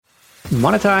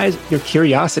Monetize your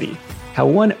curiosity. How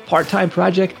one part-time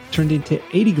project turned into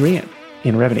 80 grand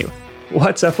in revenue.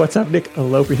 What's up, Nick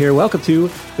Loper here. Welcome to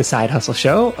The Side Hustle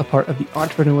Show, a part of the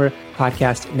Entrepreneur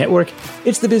Podcast Network.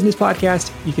 It's the business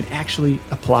podcast you can actually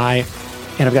apply.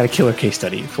 And I've got a killer case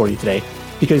study for you today.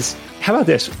 Because how about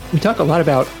this? We talk a lot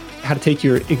about how to take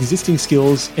your existing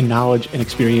skills and knowledge and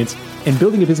experience and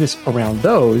building a business around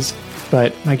those.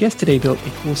 But my guest today built a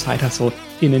cool side hustle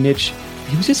in a niche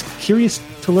he was just curious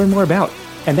to learn more about.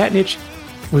 And that niche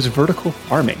was vertical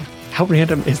farming. How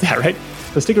random is that, right?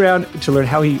 So stick around to learn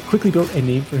how he quickly built a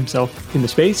name for himself in the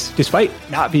space, despite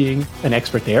not being an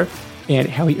expert there, and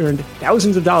how he earned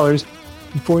thousands of dollars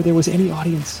before there was any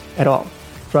audience at all.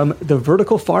 From the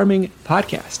Vertical Farming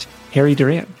Podcast, Harry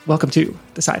Duran, welcome to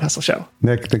The Side Hustle Show.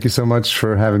 Nick, thank you so much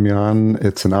for having me on.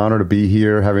 It's an honor to be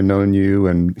here, having known you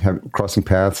and crossing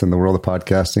paths in the world of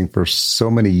podcasting for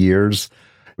so many years.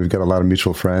 We've got a lot of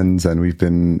mutual friends and we've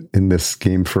been in this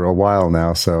game for a while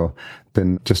now. So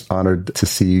been just honored to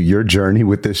see your journey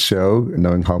with this show,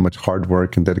 knowing how much hard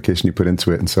work and dedication you put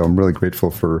into it. And so I'm really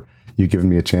grateful for you giving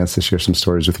me a chance to share some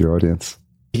stories with your audience.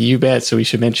 You bet. So we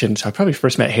should mention, so I probably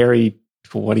first met Harry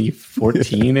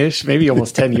 2014-ish, maybe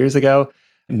almost 10 years ago.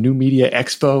 New Media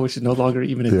Expo, which is no longer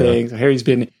even a thing. So Harry's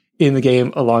been in the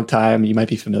game a long time. You might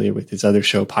be familiar with his other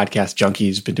show, Podcast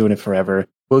Junkies, been doing it forever.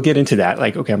 We'll get into that.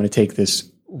 Like, okay, I'm going to take this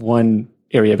one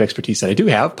area of expertise that I do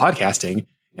have, podcasting,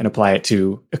 and apply it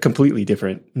to a completely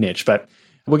different niche. But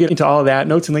we'll get into all of that.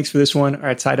 Notes and links for this one are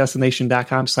at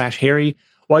sidehustlenation.com/Harry.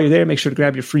 While you're there, make sure to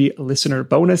grab your free listener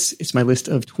bonus. It's my list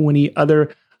of 20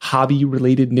 other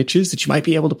hobby-related niches that you might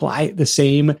be able to apply the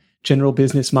same general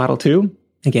business model to.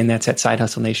 Again, that's at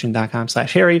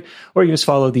sidehustlenation.com/Harry, or you can just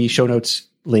follow the show notes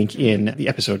link in the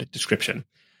episode description.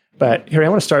 But Harry, I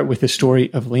want to start with the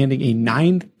story of landing a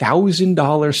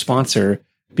 $9,000 sponsor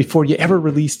before you ever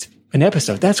released an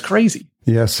episode. That's crazy.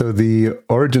 Yeah. So the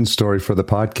origin story for the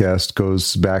podcast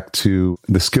goes back to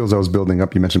the skills I was building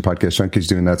up. You mentioned Podcast Junkies,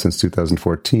 doing that since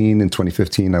 2014. In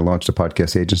 2015, I launched a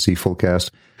podcast agency,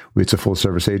 Fullcast. It's a full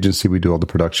service agency. We do all the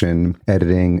production,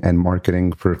 editing, and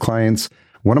marketing for clients.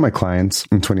 One of my clients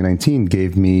in 2019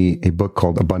 gave me a book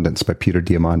called Abundance by Peter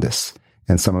Diamandis.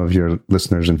 And some of your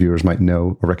listeners and viewers might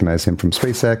know or recognize him from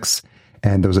SpaceX.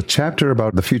 And there was a chapter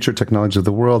about the future technology of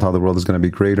the world, how the world is going to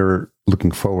be greater looking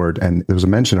forward. And there was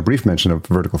a brief mention of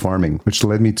vertical farming, which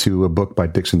led me to a book by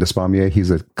Dixon Despommier.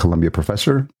 He's a Columbia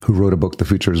professor who wrote a book, The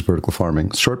Future is Vertical Farming.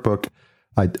 Short book.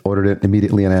 I ordered it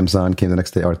immediately on Amazon, came the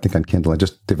next day, or I think on Kindle. I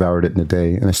just devoured it in a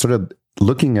day. And I started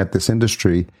looking at this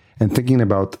industry and thinking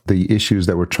about the issues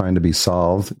that were trying to be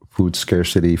solved, food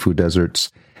scarcity, food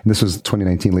deserts. And this was late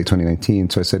 2019.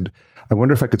 So I said, I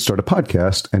wonder if I could start a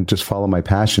podcast and just follow my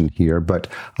passion here. But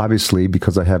obviously,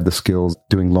 because I have the skills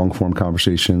doing long form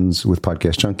conversations with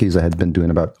Podcast Junkies, I had been doing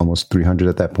about almost 300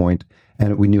 at that point,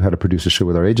 and we knew how to produce a show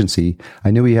with our agency.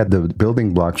 I knew we had the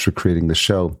building blocks for creating the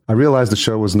show. I realized the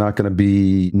show was not going to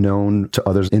be known to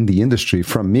others in the industry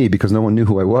from me because no one knew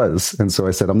who I was. And so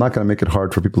I said, I'm not going to make it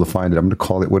hard for people to find it. I'm going to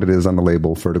call it what it is on the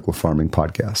label, Vertical Farming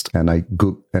Podcast. And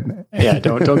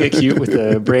don't get cute with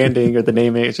the branding or the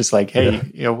naming. It's just like, hey,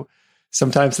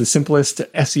 sometimes the simplest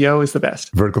SEO is the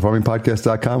best.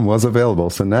 Verticalfarmingpodcast.com was available.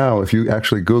 So now if you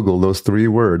actually Google those 3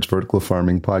 words, Vertical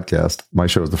Farming Podcast, my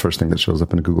show is the first thing that shows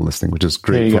up in a Google listing, which is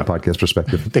great from a podcast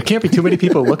perspective. There can't be too many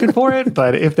people looking for it,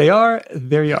 but if they are,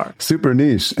 there you are. Super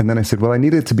niche. And then I said, well, I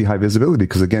need it to be high visibility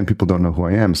because, again, people don't know who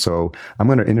I am. So I'm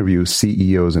going to interview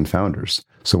CEOs and founders.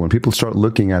 So when people start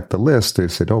looking at the list, they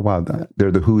said, oh, wow, they're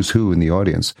the who's who in the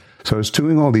audience. So I was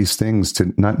doing all these things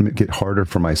to not make it harder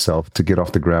for myself to get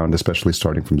off the ground, especially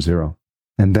starting from zero.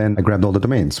 And then I grabbed all the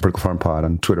domains, Vertical Farm Pod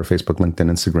on Twitter, Facebook, LinkedIn,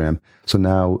 Instagram. So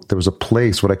now there was a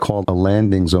place, what I call a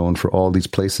landing zone for all these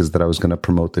places that I was going to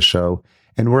promote the show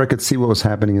and where I could see what was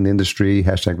happening in the industry,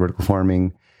 #vertical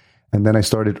farming. And then I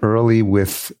started early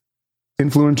with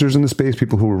influencers in the space,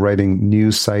 people who were writing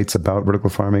news sites about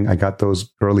vertical farming. I got those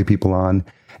early people on.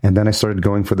 And then I started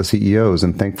going for the CEOs.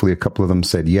 And thankfully, a couple of them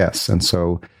said yes. And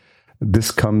so this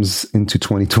comes into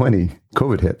 2020,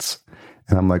 COVID hits.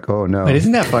 And I'm like, oh no. But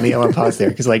isn't that funny? I want to pause there.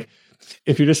 Because like,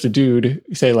 if you're just a dude,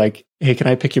 you say like, hey, can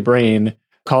I pick your brain?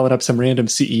 Calling up some random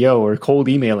CEO or cold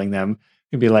emailing them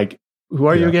and be like, who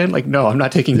are you again? Like, no, I'm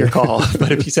not taking your call.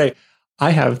 But if you say,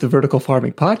 I have the Vertical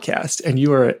Farming Podcast and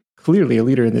you are clearly a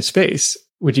leader in this space,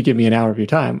 would you give me an hour of your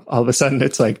time? All of a sudden,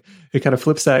 it's like, it kind of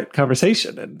flips that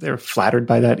conversation. And they're flattered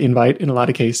by that invite in a lot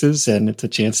of cases. And it's a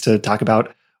chance to talk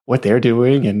about what they're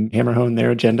doing and hammer home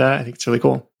their agenda. I think it's really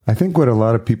cool. I think what a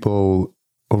lot of people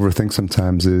overthink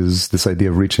sometimes is this idea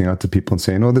of reaching out to people and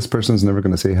saying, oh, this person's never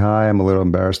going to say hi. I'm a little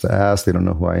embarrassed to ask. They don't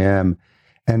know who I am.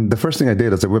 And the first thing I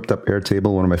did is I whipped up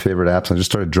Airtable, one of my favorite apps, and I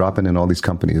just started dropping in all these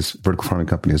companies, vertical farming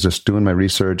companies, just doing my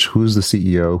research. Who's the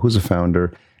CEO? Who's the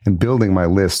founder? And building my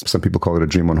list. Some people call it a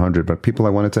Dream 100, but people I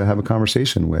wanted to have a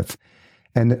conversation with.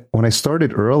 And when I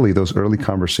started early, those early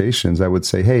conversations, I would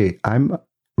say, hey, I'm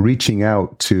reaching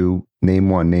out to name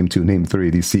one, name two, name three,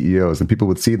 these CEOs. And people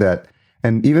would see that.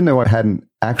 And even though I hadn't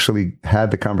actually had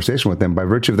the conversation with them, by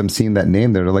virtue of them seeing that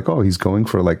name, they're like, oh, he's going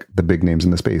for like the big names in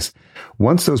the space.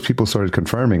 Once those people started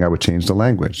confirming, I would change the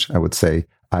language. I would say,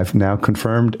 I've now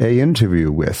confirmed a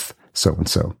interview with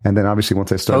so-and-so. And then obviously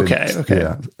once I started,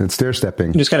 and stair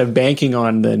stepping. Just kind of banking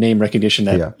on the name recognition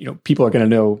that, people are going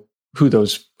to know who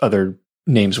those other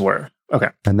names were. Okay.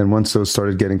 And then once those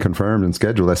started getting confirmed and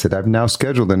scheduled, I said, I've now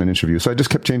scheduled an interview. So I just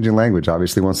kept changing language.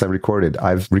 Obviously, once I've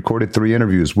recorded 3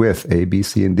 interviews with A, B,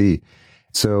 C, and D.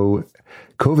 So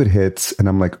COVID hits and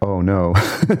I'm like, oh no.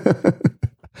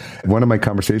 One of my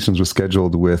conversations was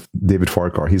scheduled with David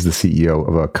Farquhar. He's the CEO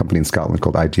of a company in Scotland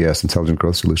called IGS, Intelligent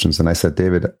Growth Solutions. And I said,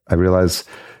 David, I realize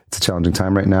it's a challenging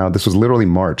time right now. This was literally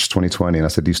March 2020. And I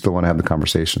said, do you still want to have the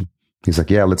conversation? He's like,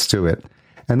 yeah, let's do it.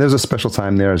 And there's a special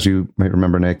time there, as you might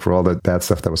remember, Nick, for all the bad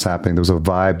stuff that was happening. There was a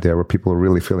vibe there where people were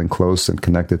really feeling close and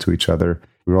connected to each other.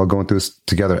 We were all going through this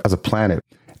together as a planet.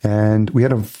 And we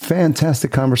had a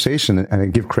fantastic conversation. And I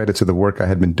give credit to the work I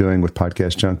had been doing with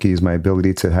Podcast Junkies, my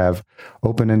ability to have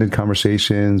open-ended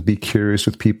conversations, be curious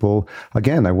with people.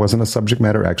 Again, I wasn't a subject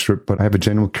matter expert, but I have a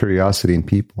genuine curiosity in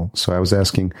people. So I was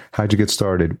asking, how'd you get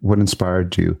started? What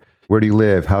inspired you? Where do you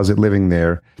live? How's it living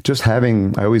there? Just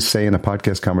having, I always say in a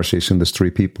podcast conversation, there's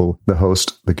 3 people, the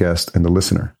host, the guest, and the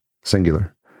listener,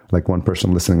 singular, like one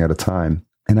person listening at a time.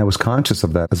 And I was conscious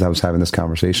of that as I was having this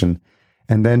conversation.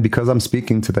 And then because I'm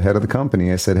speaking to the head of the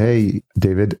company, I said, hey,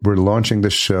 David, we're launching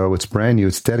this show. It's brand new.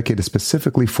 It's dedicated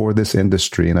specifically for this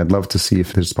industry. And I'd love to see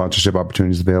if there's sponsorship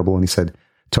opportunities available. And he said,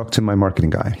 talk to my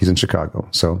marketing guy. He's in Chicago.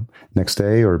 So next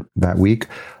day or that week,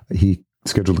 he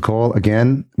scheduled a call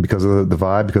again because of the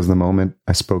vibe, because of the moment.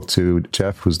 I spoke to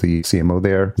Jeff, who's the CMO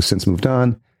there, who's since moved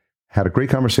on, had a great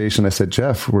conversation. I said,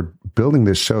 Jeff, we're building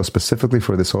this show specifically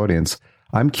for this audience.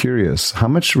 I'm curious, how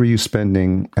much were you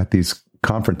spending at these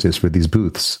conferences for these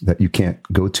booths that you can't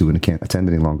go to and can't attend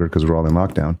any longer because we're all in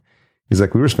lockdown? He's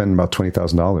like, we were spending about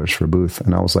 $20,000 for a booth.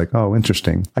 And I was like, oh,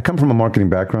 interesting. I come from a marketing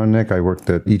background, Nick. I worked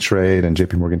at E-Trade and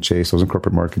JP Morgan Chase. I was in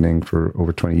corporate marketing for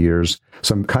over 20 years.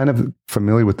 So I'm kind of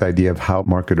familiar with the idea of how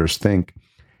marketers think.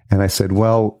 And I said,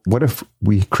 well, what if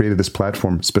we created this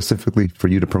platform specifically for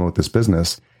you to promote this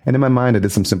business? And in my mind, I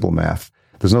did some simple math.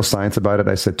 There's no science about it.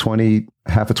 I said 20,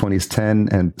 half of 20 is 10,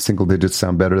 and single digits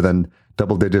sound better than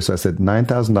double digits. So I said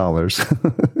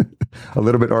 $9,000. A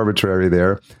little bit arbitrary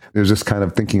there. It was just kind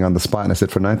of thinking on the spot. And I said,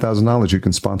 for $9,000, you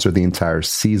can sponsor the entire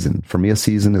season. For me, a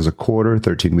season is a quarter,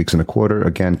 13 weeks in a quarter.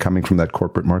 Again, coming from that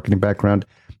corporate marketing background,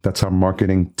 that's how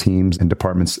marketing teams and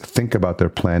departments think about their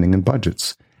planning and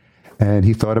budgets. And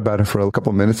he thought about it for a couple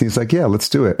of minutes. And he's like, yeah, let's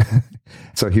do it.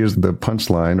 So here's the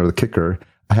punchline or the kicker.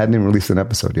 I hadn't even released an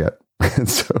episode yet.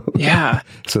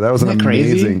 So that was an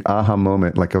amazing aha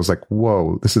moment. Like I was like,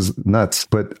 whoa, this is nuts.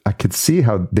 But I could see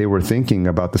how they were thinking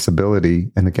about this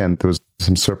ability. And again, there was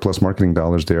some surplus marketing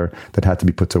dollars there that had to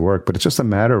be put to work. But it's just a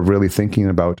matter of really thinking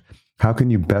about how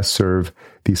can you best serve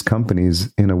these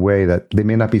companies in a way that they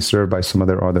may not be served by some of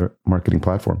their other marketing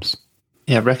platforms.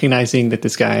 Yeah, recognizing that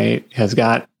this guy has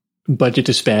got budget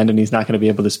to spend and he's not going to be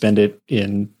able to spend it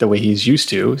in the way he's used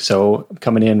to. So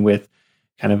coming in with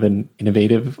kind of an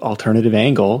innovative alternative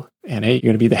angle. And hey, you're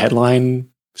going to be the headline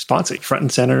sponsor, front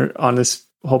and center on this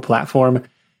whole platform.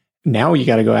 Now you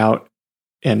got to go out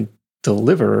and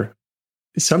deliver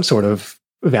some sort of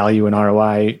value and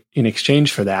ROI in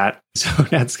exchange for that. So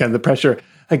that's kind of the pressure.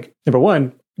 Like, number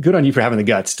one, good on you for having the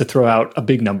guts to throw out a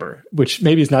big number, which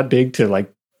maybe is not big to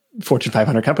like Fortune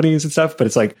 500 companies and stuff, but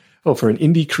it's like, oh, for an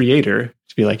indie creator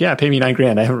to be like, yeah, pay me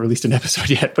 $9,000. I haven't released an episode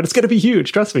yet, but it's going to be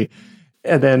huge. Trust me.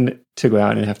 And then to go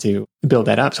out and have to build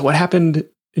that up. So what happened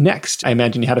next? I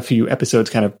imagine you had a few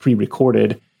episodes kind of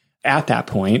pre-recorded at that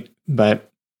point,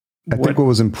 but I think what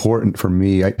was important for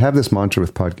me, I have this mantra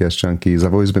with Podcast Junkies.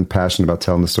 I've always been passionate about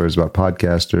telling the stories about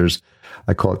podcasters.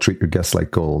 I call it treat your guests like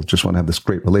gold. Just want to have this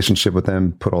great relationship with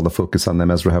them, put all the focus on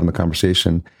them as we're having the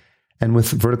conversation. And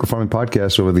with Vertical Farming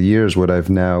Podcast over the years, what I've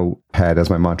now had as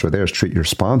my mantra there is treat your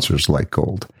sponsors like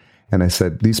gold. And I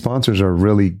said, these sponsors are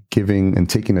really giving and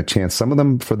taking a chance, some of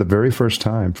them for the very first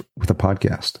time with a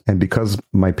podcast. And because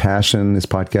my passion is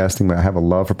podcasting, I have a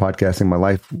love for podcasting. My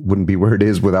life wouldn't be where it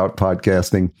is without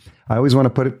podcasting. I always want to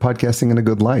put podcasting in a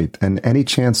good light. And any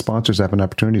chance sponsors have an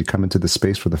opportunity to come into this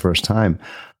space for the first time,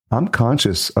 I'm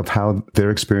conscious of how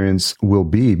their experience will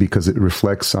be because it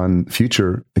reflects on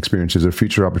future experiences or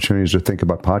future opportunities to think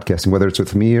about podcasting, whether it's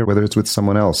with me or whether it's with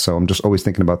someone else. So I'm just always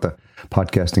thinking about the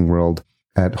podcasting world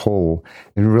at whole,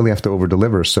 and we really have to over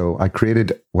deliver. So I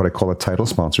created what I call a title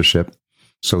sponsorship.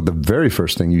 So the very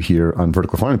first thing you hear on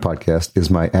Vertical Farming Podcast is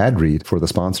my ad read for the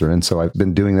sponsor. And so I've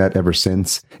been doing that ever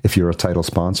since. If you're a title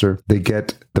sponsor, they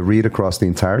get the read across the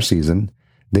entire season.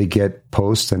 They get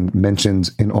posts and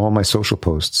mentions in all my social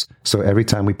posts. So every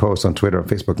time we post on Twitter,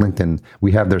 Facebook, LinkedIn,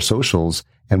 we have their socials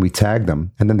and we tag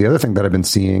them. And then the other thing that I've been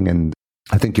seeing, and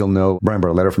I think you'll know Brian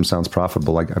Barletta from Sounds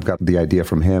Profitable, I've got the idea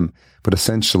from him, but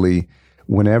essentially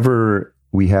whenever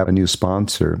we have a new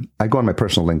sponsor, I go on my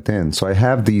personal LinkedIn. So I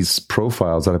have these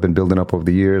profiles that I've been building up over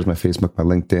the years, my Facebook, my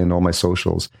LinkedIn, all my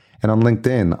socials. And on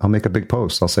LinkedIn, I'll make a big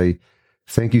post. I'll say,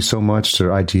 thank you so much to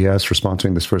IGS for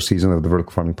sponsoring this first season of the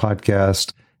Vertical Farming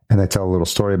Podcast. And I tell a little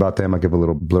story about them. I give a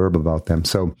little blurb about them.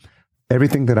 So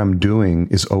everything that I'm doing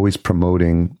is always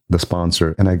promoting the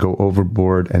sponsor. And I go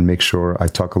overboard and make sure I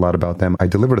talk a lot about them. I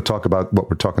delivered a talk about what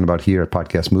we're talking about here at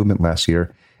Podcast Movement last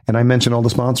year. And I mentioned all the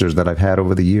sponsors that I've had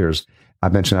over the years. I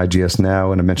mentioned IGS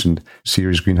Now, and I mentioned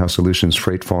Ceres Greenhouse Solutions,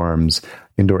 Freight Farms,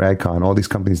 Indoor AgCon, all these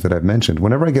companies that I've mentioned.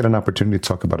 Whenever I get an opportunity to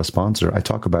talk about a sponsor, I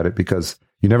talk about it because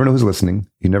you never know who's listening,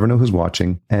 you never know who's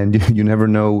watching, and you never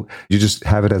know, you just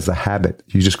have it as a habit.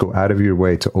 You just go out of your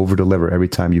way to over-deliver every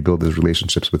time you build those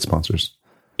relationships with sponsors.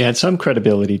 Yeah, it's some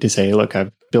credibility to say, look,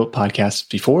 I've built podcasts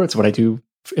before. It's what I do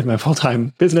in my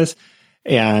full-time business.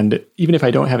 And even if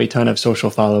I don't have a ton of social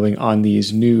following on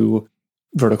these new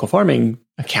vertical farming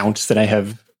accounts that I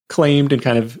have claimed and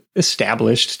kind of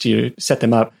established to set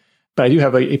them up, but I do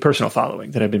have a personal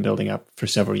following that I've been building up for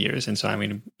several years. And so I'm going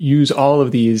to use all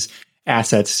of these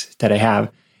assets that I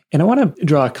have. And I want to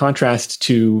draw a contrast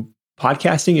to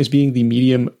podcasting as being the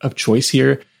medium of choice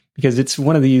here, because it's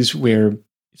one of these where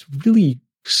it's really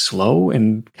slow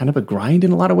and kind of a grind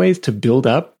in a lot of ways to build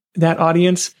up that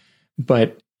audience.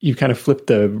 But you kind of flip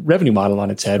the revenue model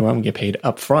on its head. Well, I'm going to get paid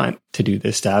upfront to do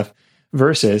this stuff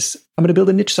versus I'm going to build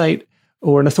a niche site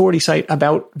or an authority site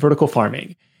about vertical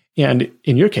farming. And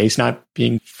in your case, not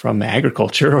being from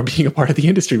agriculture or being a part of the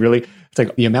industry, really, it's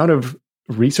like the amount of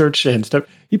research and stuff,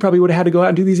 you probably would have had to go out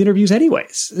and do these interviews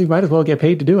anyways. You might as well get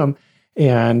paid to do them.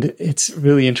 And it's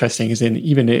really interesting is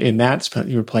even in that,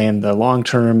 you were playing the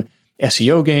long-term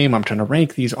SEO game. I'm trying to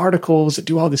rank these articles,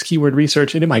 do all this keyword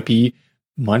research, and it might be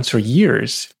months or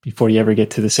years before you ever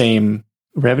get to the same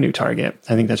revenue target.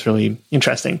 I think that's really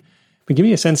interesting. But give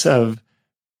me a sense of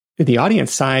the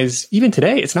audience size. Even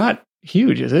today, it's not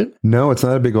huge, is it? No, it's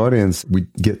not a big audience. We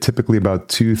get typically about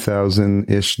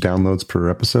 2,000-ish downloads per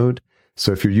episode.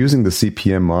 So if you're using the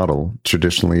CPM model,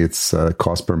 traditionally it's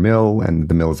cost per mil, and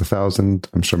the mil is 1,000.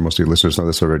 I'm sure most of your listeners know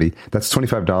this already. That's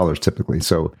 $25 typically.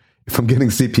 So if I'm getting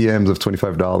CPMs of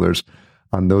 $25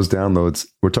 on those downloads,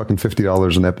 we're talking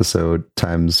 $50 an episode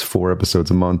times 4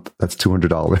 episodes a month. That's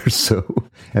 $200. So,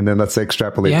 and then let's say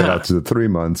extrapolate that out to the 3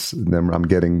 months, and then I'm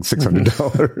getting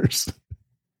 $600.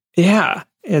 Yeah.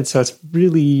 And so it's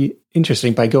really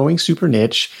interesting by going super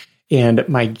niche. And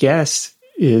my guess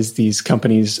is these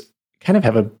companies kind of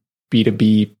have a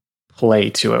B2B play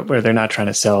to it where they're not trying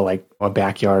to sell like a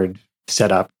backyard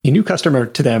setup. A new customer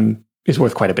to them is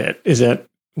worth quite a bit. Is that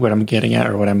what I'm getting at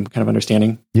or what I'm kind of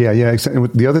understanding? Yeah. Exactly.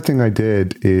 The other thing I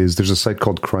did is there's a site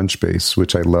called Crunchbase,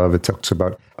 which I love. It talks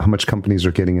about how much companies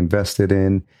are getting invested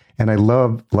in. And I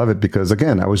love it because,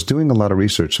 again, I was doing a lot of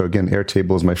research. So again,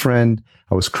 Airtable is my friend.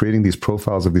 I was creating these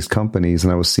profiles of these companies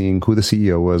and I was seeing who the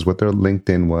CEO was, what their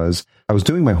LinkedIn was. I was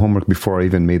doing my homework before I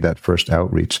even made that first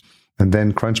outreach. And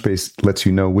then Crunchbase lets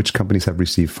you know which companies have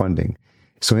received funding.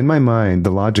 So in my mind,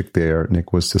 the logic there,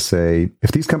 Nick, was to say,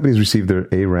 if these companies receive their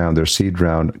A round, their seed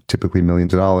round, typically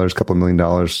millions of dollars, couple of $1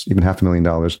 million, even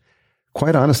 $500,000,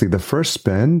 quite honestly, the first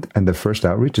spend and the first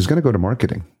outreach is going to go to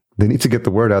marketing. They need to get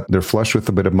the word out. They're flush with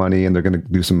a bit of money and they're going to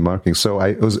do some marketing. So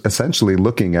I was essentially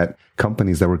looking at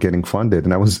companies that were getting funded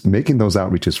and I was making those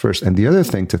outreaches first. And the other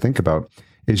thing to think about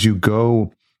is you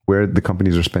go where the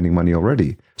companies are spending money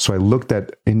already. So I looked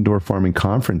at indoor farming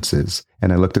conferences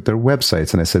and I looked at their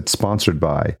websites and I said sponsored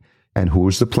by, and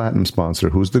who's the platinum sponsor,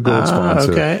 who's the gold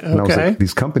sponsor. And I was like,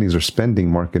 these companies are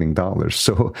spending marketing dollars.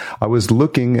 So I was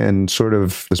looking and sort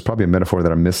of, there's probably a metaphor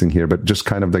that I'm missing here, but just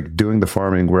kind of like doing the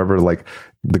farming wherever like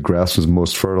the grass was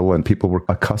most fertile and people were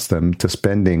accustomed to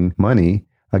spending money,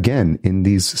 again, in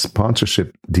these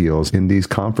sponsorship deals, in these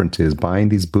conferences, buying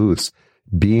these booths,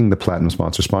 being the platinum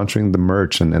sponsor, sponsoring the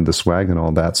merch and the swag and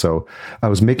all that. So I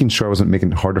was making sure I wasn't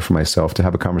making it harder for myself to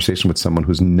have a conversation with someone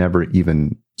who's never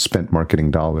even spent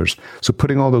marketing dollars. So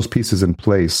putting all those pieces in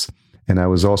place And I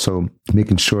was also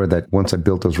making sure that once I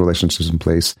built those relationships in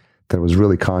place, that I was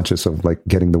really conscious of like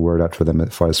getting the word out for them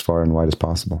as far and wide as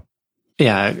possible.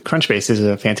 Yeah, Crunchbase is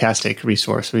a fantastic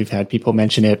resource. We've had people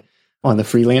mention it on the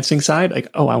freelancing side, like,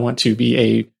 oh, I want to be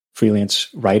a freelance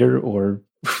writer or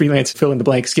freelance fill in the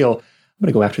blank skill. I'm going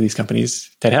to go after these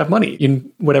companies that have money in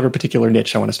whatever particular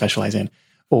niche I want to specialize in.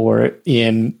 Or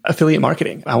in affiliate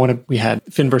marketing. We had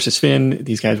Fin versus Fin.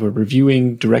 These guys were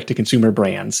reviewing direct to consumer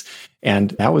brands. And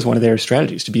that was one of their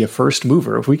strategies, to be a first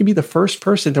mover. If we can be the first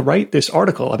person to write this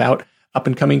article about up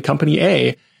and coming company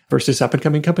A versus up and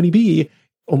coming company B,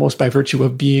 almost by virtue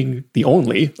of being the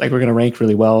only, like we're going to rank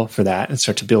really well for that and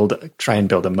start to try and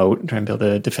build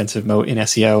a defensive moat in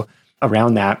SEO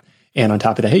around that. And on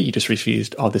top of that, hey, you just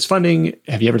received all this funding.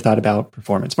 Have you ever thought about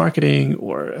performance marketing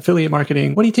or affiliate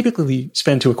marketing? What do you typically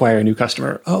spend to acquire a new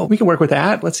customer? Oh, we can work with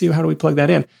that. Let's see, how do we plug that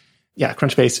in? Yeah,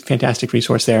 Crunchbase, fantastic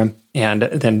resource there. And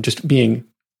then just being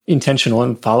intentional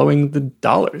and following the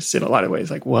dollars in a lot of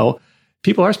ways. Like, well,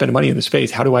 people are spending money in the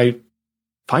space. How do I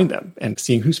find them? And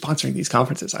seeing who's sponsoring these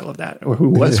conferences. I love that. Or who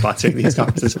was sponsoring these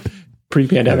conferences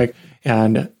pre-pandemic.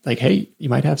 And like, hey, you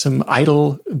might have some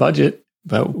idle budget,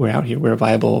 but we're out here. We're a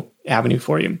viable avenue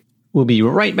for you. We'll be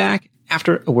right back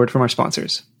after a word from our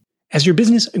sponsors. As your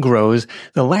business grows,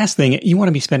 the last thing you want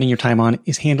to be spending your time on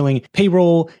is handling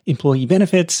payroll, employee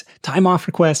benefits, time off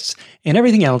requests, and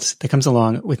everything else that comes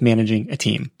along with managing a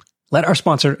team. Let our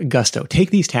sponsor, Gusto,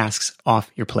 take these tasks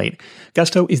off your plate.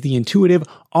 Gusto is the intuitive,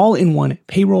 all-in-one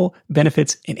payroll,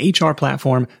 benefits, and HR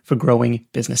platform for growing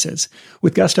businesses.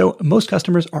 With Gusto, most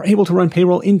customers are able to run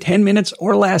payroll in 10 minutes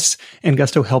or less, and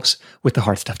Gusto helps with the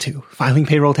hard stuff too. Filing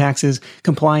payroll taxes,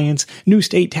 compliance, new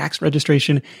state tax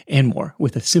registration, and more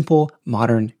with a simple,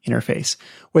 modern interface.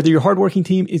 Whether your hardworking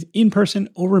team is in person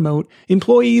or remote,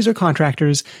 employees or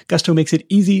contractors, Gusto makes it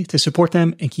easy to support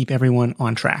them and keep everyone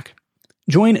on track.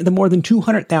 Join the more than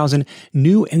 200,000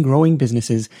 new and growing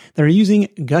businesses that are using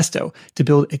Gusto to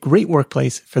build a great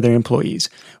workplace for their employees.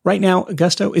 Right now,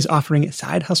 Gusto is offering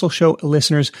Side Hustle Show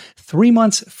listeners 3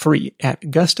 months free at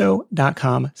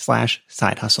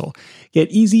gusto.com/sidehustle.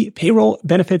 Get easy payroll,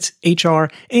 benefits,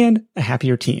 HR, and a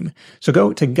happier team. So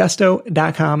go to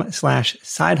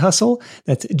gusto.com/sidehustle.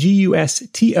 That's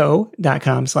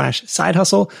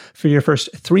gusto.com/sidehustle for your first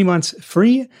 3 months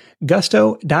free.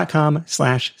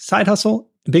 Gusto.com/sidehustle.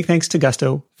 Big thanks to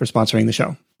Gusto for sponsoring the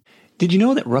show. Did you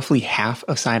know that roughly half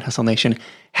of Side Hustle Nation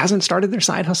hasn't started their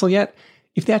side hustle yet?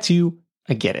 If that's you,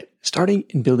 I get it. Starting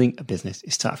and building a business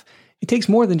is tough. It takes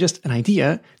more than just an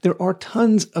idea. There are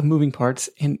tons of moving parts,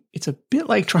 and it's a bit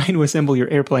like trying to assemble your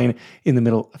airplane in the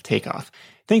middle of takeoff.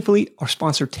 Thankfully, our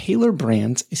sponsor, Taylor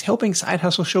Brands, is helping Side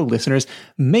Hustle Show listeners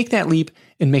make that leap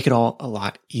and make it all a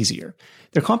lot easier.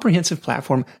 Their comprehensive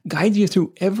platform guides you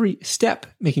through every step,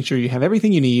 making sure you have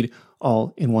everything you need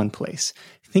all in one place.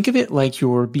 Think of it like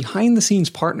your behind-the-scenes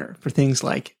partner for things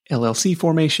like LLC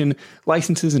formation,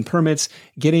 licenses and permits,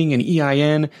 getting an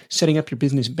EIN, setting up your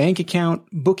business bank account,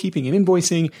 bookkeeping and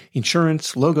invoicing,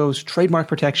 insurance, logos, trademark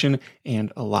protection,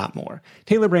 and a lot more.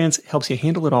 Taylor Brands helps you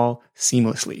handle it all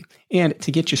seamlessly. And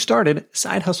to get you started,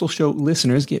 Side Hustle Show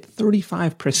listeners get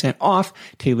 35% off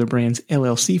Taylor Brands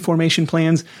LLC formation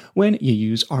plans when you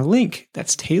use our link.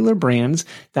 That's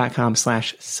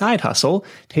taylorbrands.com/sidehustle.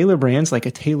 Taylor Brands, like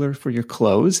a tailor for your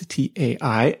clothes,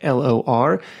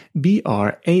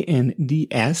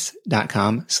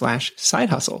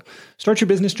 TAILORBRANDS.com/sidehustle. Start your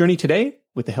business journey today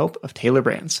with the help of Taylor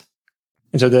Brands.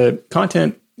 And so the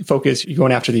content focus, you're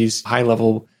going after these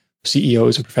high-level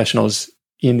CEOs and professionals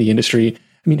in the industry.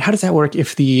 I mean, how does that work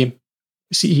if the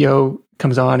CEO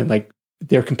comes on and like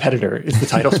their competitor is the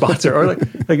title sponsor? Or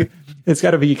like it's got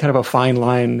to be kind of a fine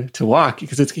line to walk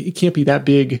because it can't be that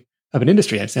big of an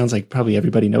industry. It sounds like probably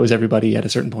everybody knows everybody at a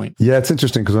certain point. Yeah, it's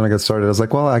interesting because when I got started, I was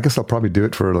like, well, I guess I'll probably do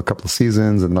it for a couple of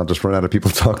seasons and not just run out of people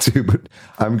to talk to. But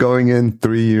I'm going in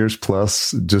 3 years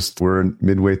plus. We're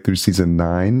midway through season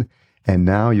 9. And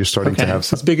now you're starting to have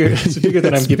some... It's bigger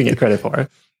than I'm giving it credit for.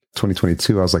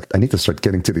 2022, I was like, I need to start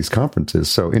getting to these conferences.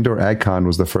 So Indoor AdCon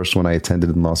was the first one I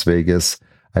attended in Las Vegas.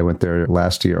 I went there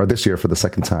this year for the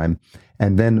second time.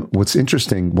 And then what's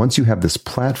interesting, once you have this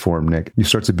platform, Nick, you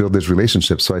start to build these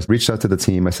relationships. So I reached out to the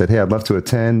team. I said, hey, I'd love to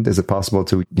attend. Is it possible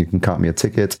you can comp me a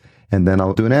ticket and then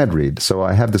I'll do an ad read. So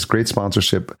I have this great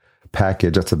sponsorship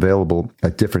package that's available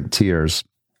at different tiers.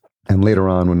 And later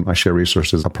on, when I share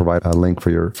resources, I'll provide a link for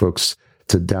your folks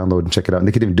to download and check it out. And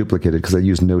they can even duplicate it because I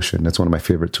use Notion. That's one of my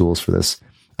favorite tools for this.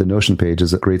 The Notion page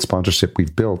is a great sponsorship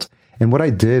we've built. And what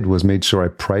I did was made sure I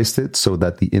priced it so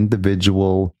that the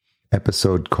individual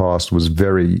episode cost was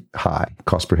very high,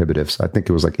 cost prohibitive. So I think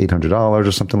it was like $800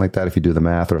 or something like that if you do the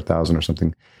math, or 1,000 or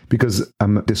something, because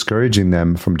I'm discouraging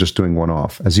them from just doing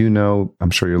one-off. As you know,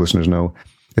 I'm sure your listeners know,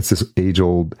 it's this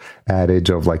age-old adage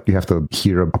of like, you have to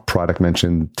hear a product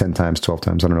mentioned 10 times, 12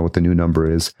 times. I don't know what the new number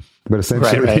is, but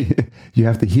essentially right. You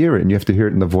have to hear it, and you have to hear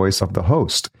it in the voice of the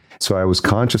host. So I was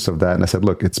conscious of that. And I said,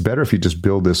 look, it's better if you just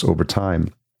build this over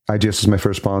time. IGS was my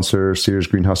first sponsor, Sears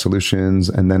Greenhouse Solutions.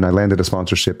 And then I landed a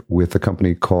sponsorship with a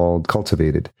company called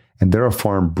Cultivated. And they're a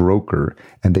farm broker,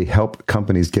 and they help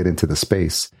companies get into the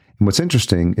space. And what's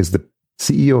interesting is the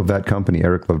CEO of that company,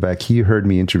 Eric Levesque, he heard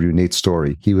me interview Nate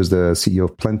Story. He was the CEO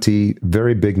of Plenty,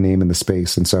 very big name in the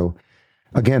space. And so,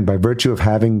 again, by virtue of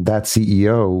having that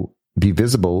CEO be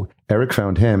visible, Eric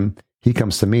found him. He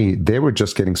comes to me. They were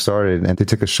just getting started, and they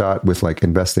took a shot with like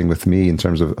investing with me in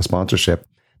terms of a sponsorship.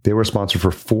 They were sponsored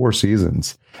for 4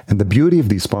 seasons. And the beauty of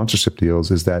these sponsorship deals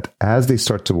is that as they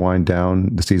start to wind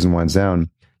down, the season winds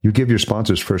down, you give your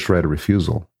sponsors first right of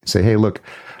refusal. Say, hey, look,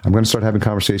 I'm going to start having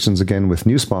conversations again with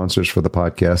new sponsors for the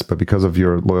podcast, but because of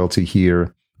your loyalty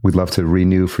here, we'd love to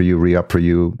renew for you, re-up for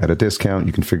you at a discount.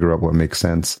 You can figure out what makes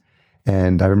sense.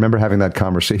 And I remember having that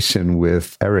conversation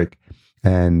with Eric,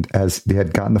 and as they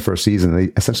had gotten the first season, they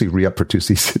essentially re-up for 2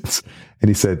 seasons. And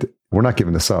he said, we're not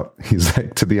giving this up. He's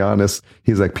like, to be honest,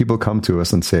 he's like, people come to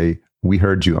us and say, we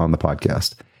heard you on the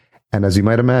podcast. And as you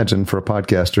might imagine, for a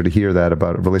podcaster to hear that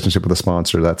about a relationship with a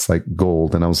sponsor, that's like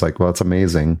gold. And I was like, well, it's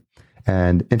amazing.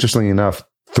 And interestingly enough,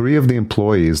 3 of the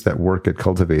employees that work at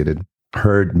Cultivated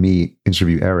heard me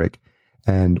interview Eric.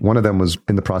 And one of them was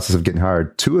in the process of getting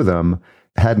hired. 2 of them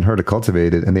hadn't heard of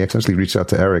Cultivated, and they essentially reached out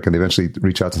to Eric, and they eventually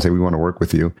reached out and say, we want to work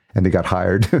with you. And they got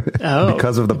hired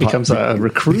because of the becomes a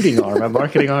recruiting arm, a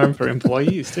marketing arm for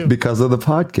employees too. Because of the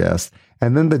podcast.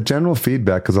 And then the general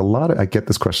feedback, because I get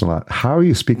this question a lot. How are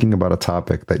you speaking about a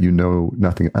topic that you know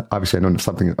nothing? Obviously, I know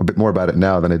something a bit more about it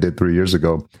now than I did 3 years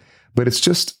ago, but it's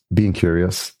just being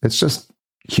curious. It's just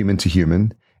human to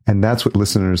human. And that's what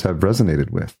listeners have resonated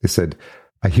with. They said,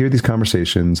 I hear these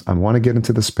conversations. I want to get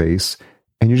into the space.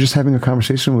 And you're just having a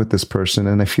conversation with this person,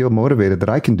 and I feel motivated that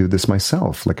I can do this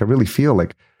myself. Like, I really feel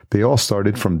like they all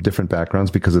started from different backgrounds,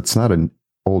 because it's not an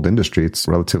old industry. It's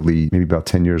relatively maybe about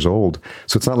 10 years old.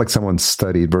 So it's not like someone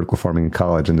studied vertical farming in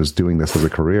college and is doing this as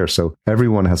a career. So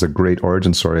everyone has a great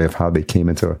origin story of how they came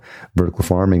into vertical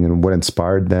farming and what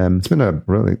inspired them. It's been a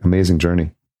really amazing journey.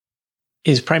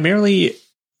 Is primarily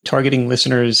targeting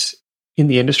listeners in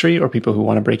the industry, or people who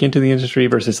want to break into the industry,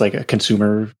 versus like a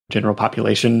consumer general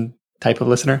population type of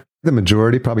listener? The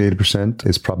majority, probably 80%,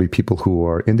 is probably people who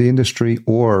are in the industry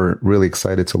or really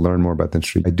excited to learn more about the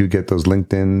industry. I do get those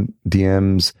LinkedIn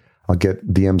DMs. I'll get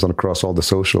DMs on across all the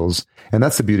socials. And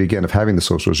that's the beauty, again, of having the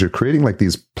socials. You're creating like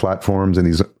these platforms and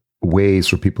these ways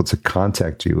for people to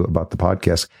contact you about the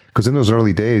podcast. Because in those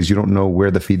early days, you don't know where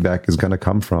the feedback is going to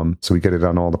come from. So we get it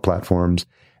on all the platforms,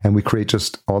 and we create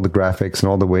just all the graphics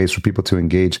and all the ways for people to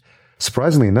engage.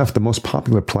 Surprisingly enough, the most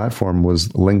popular platform was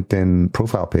LinkedIn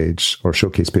profile page, or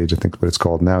showcase page, I think what it's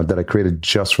called now, that I created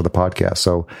just for the podcast.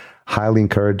 So highly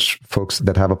encourage folks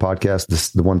that have a podcast. This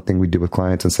is the one thing we do with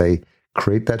clients, and say,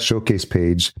 create that showcase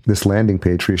page, this landing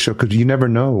page for your show. Because you never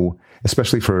know,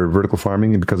 especially for vertical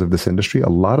farming and because of this industry, a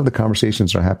lot of the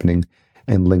conversations are happening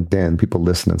in LinkedIn. People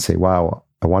listen and say, wow,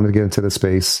 I wanted to get into this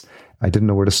space. I didn't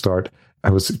know where to start. I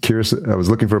was curious. I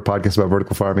was looking for a podcast about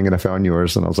vertical farming, and I found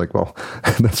yours, and I was like, well,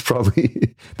 that's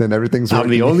probably, then everything's working. I'm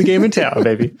the only game in town,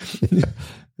 baby.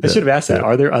 I should have asked that.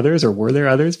 Are there others, or were there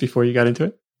others before you got into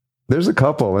it? There's a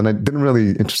couple, and I didn't really,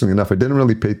 interestingly enough, I didn't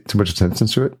really pay too much attention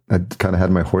to it. I kind of had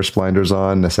my horse blinders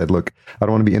on. I said, look, I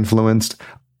don't want to be influenced.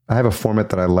 I have a format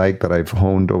that I like, that I've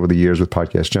honed over the years with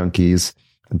Podcast Junkies,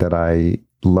 that I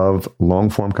love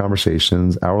long form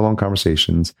conversations, hour-long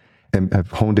conversations, and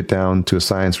I've honed it down to a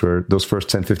science where those first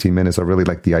 10, 15 minutes are really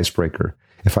like the icebreaker.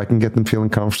 If I can get them feeling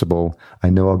comfortable, I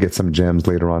know I'll get some gems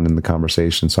later on in the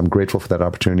conversation. So I'm grateful for that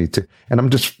opportunity and I'm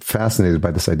just fascinated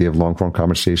by this idea of long form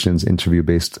conversations,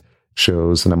 interview-based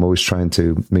shows. And I'm always trying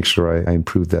to make sure I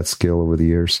improve that skill over the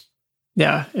years.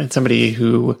 Yeah. And somebody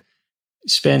who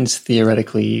spends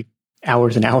theoretically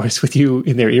hours and hours with you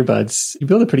in their earbuds, you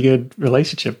build a pretty good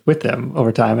relationship with them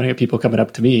over time. And I get people coming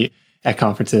up to me at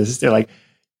conferences. They're like,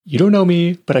 you don't know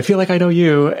me, but I feel like I know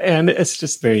you. And it's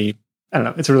just very, I don't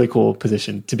know, it's a really cool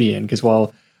position to be in, because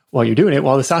while you're doing it,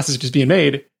 while the sausage is just being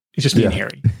made, it's just being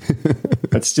Harry.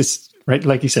 That's just, right,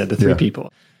 like you said, the 3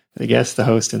 people, the guest, the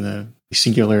host, and the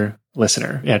singular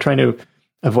listener. Yeah, trying to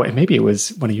avoid, maybe it was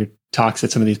one of your talks at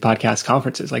some of these podcast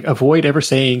conferences, like avoid ever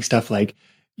saying stuff like,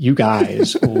 you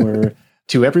guys, or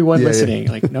to everyone listening.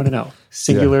 Like, no.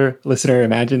 Singular listener.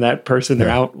 Imagine that person. They're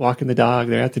out walking the dog.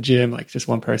 They're at the gym, like just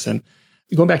one person.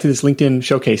 Going back to this LinkedIn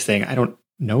showcase thing, I don't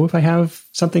know if I have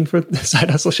something for the Side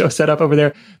Hustle Show set up over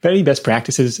there. But any best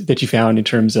practices that you found in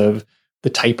terms of the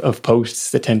type of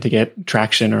posts that tend to get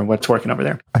traction or what's working over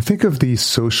there? I think of these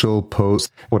social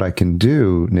posts. What I can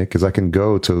do, Nick, is I can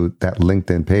go to that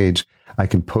LinkedIn page. I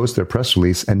can post their press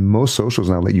release, and most socials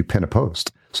now let you pin a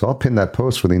post. So I'll pin that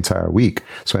post for the entire week.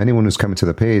 So anyone who's coming to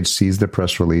the page sees the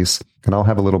press release, and I'll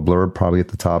have a little blurb probably at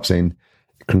the top saying,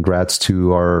 congrats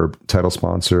to our title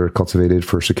sponsor, Cultivated,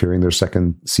 for securing their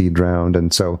second seed round.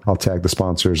 And so I'll tag the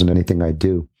sponsors in anything I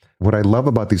do. What I love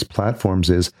about these platforms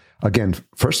is, again,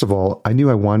 first of all, I knew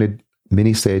I wanted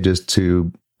mini stages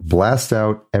to blast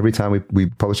out every time we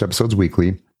publish episodes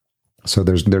weekly. So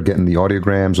they're getting the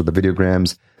audiograms or the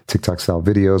videograms, TikTok style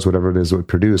videos, whatever it is that we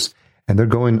produce. And they're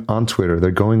going on Twitter,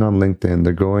 they're going on LinkedIn,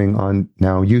 they're going on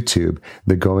now YouTube,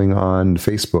 they're going on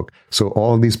Facebook. So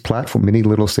all of these platform, many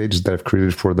little stages that I've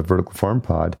created for the Vertical Farm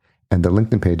Pod, and the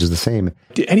LinkedIn page is the same.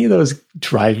 Do any of those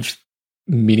drive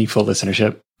meaningful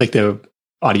listenership, like the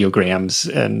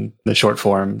audiograms and the short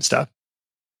form stuff?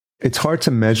 It's hard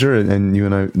to measure, and you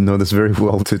and I know this very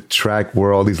well, to track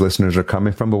where all these listeners are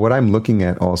coming from. But what I'm looking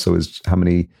at also is how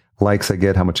many likes I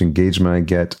get, how much engagement I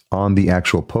get on the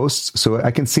actual posts. So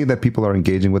I can see that people are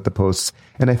engaging with the posts.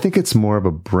 And I think it's more of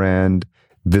a brand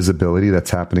visibility that's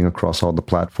happening across all the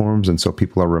platforms. And so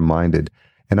people are reminded.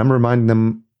 And I'm reminding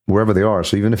them wherever they are.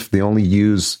 So even if they only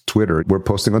use Twitter, we're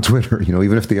posting on Twitter.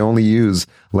 Even if they only use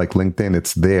like LinkedIn,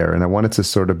 it's there. And I wanted to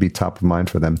sort of be top of mind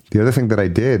for them. The other thing that I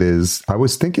did is I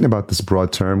was thinking about this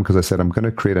broad term because I said, I'm going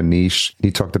to create a niche.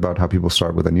 He talked about how people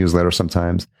start with a newsletter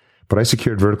sometimes. But I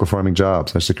secured vertical farming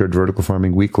jobs. I secured vertical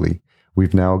farming weekly.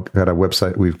 We've now got a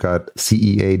website. We've got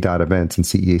CEA.events, and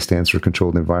CEA stands for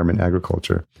Controlled Environment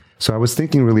Agriculture. So I was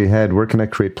thinking really ahead, where can I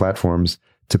create platforms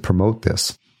to promote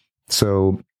this?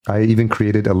 So I even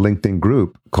created a LinkedIn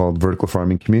group called Vertical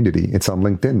Farming Community. It's on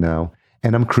LinkedIn now.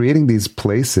 And I'm creating these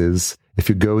places. If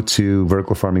you go to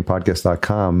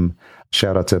verticalfarmingpodcast.com,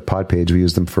 shout out to Podpage. We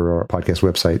use them for our podcast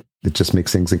website. It just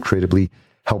makes things incredibly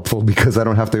helpful because I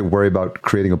don't have to worry about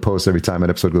creating a post every time an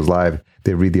episode goes live.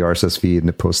 They read the RSS feed and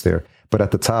it posts there. But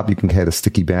at the top, you can hit a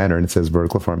sticky banner and it says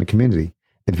Vertical Farming Community.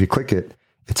 And if you click it,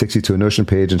 it takes you to a Notion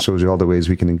page and shows you all the ways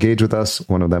we can engage with us.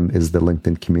 One of them is the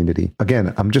LinkedIn community.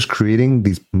 Again, I'm just creating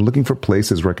these, I'm looking for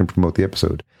places where I can promote the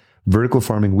episode. Vertical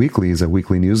Farming Weekly is a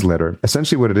weekly newsletter.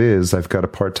 Essentially what it is, I've got a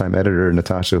part-time editor,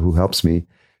 Natasha, who helps me.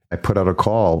 I put out a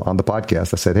call on the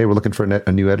podcast. I said, hey, we're looking for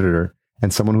a new editor.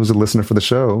 And someone who's a listener for the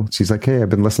show, she's like, hey, I've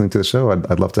been listening to the show.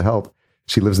 I'd love to help.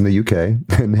 She lives in the UK,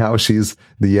 and now she's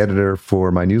the editor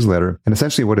for my newsletter. And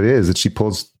essentially what it is she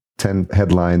pulls 10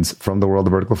 headlines from the world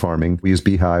of vertical farming. We use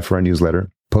Beehive for our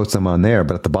newsletter, posts them on there.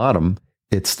 But at the bottom,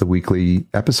 it's the weekly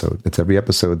episode. It's every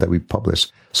episode that we publish.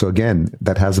 So again,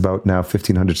 that has about now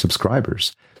 1,500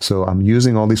 subscribers. So I'm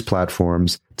using all these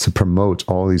platforms to promote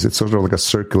all these. It's sort of like a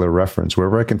circular reference.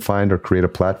 Wherever I can find or create a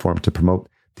platform to promote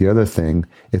the other thing,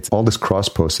 it's all this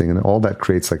cross-posting, and all that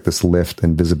creates like this lift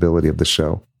and visibility of the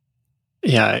show.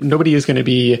 Yeah, nobody is going to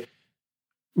be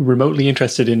remotely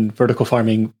interested in vertical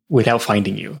farming without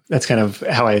finding you. That's kind of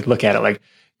how I look at it. Like,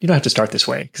 you don't have to start this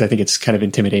way, because I think it's kind of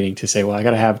intimidating to say, well, I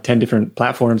got to have 10 different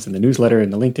platforms and the newsletter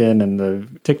and the LinkedIn and the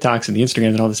TikToks and the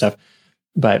Instagrams and all this stuff.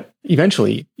 But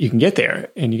eventually you can get there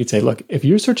and you can say, look, if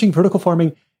you're searching vertical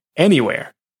farming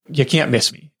anywhere, you can't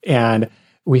miss me. And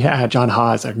we had John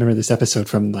Haas. I remember this episode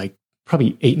from like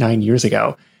probably 8-9 years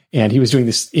ago. And he was doing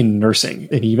this in nursing.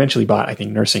 And he eventually bought, I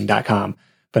think, nursing.com.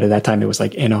 But at that time, it was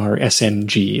like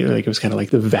NRSNG. Like it was kind of like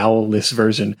the vowel-less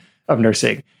version of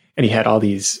nursing. And he had all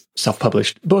these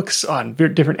self-published books on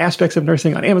different aspects of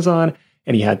nursing on Amazon.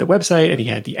 And he had the website, and he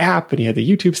had the app, and he had the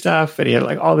YouTube stuff. And he had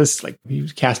like all this, like he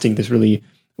was casting this really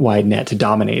wide net to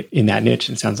dominate in that niche.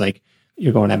 And it sounds like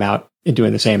you're going about and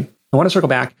doing the same. I want to circle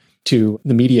back to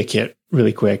the media kit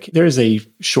really quick. There's a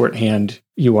shorthand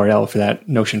URL for that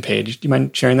Notion page. Do you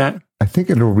mind sharing that? I think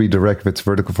it'll redirect if it's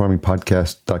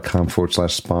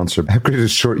verticalfarmingpodcast.com/sponsor. I have created a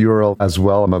short URL as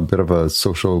well. I'm a bit of a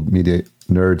social media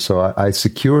nerd. So I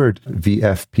secured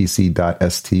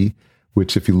vfpc.st,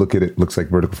 which if you look at it, looks like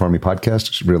Vertical Farming Podcast.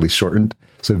 It's really shortened.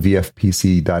 So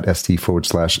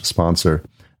vfpc.st/sponsor.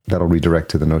 That'll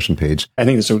redirect to the Notion page. I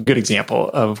think this is a good example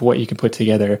of what you can put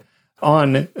together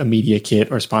on a media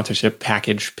kit or sponsorship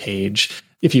package page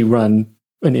if you run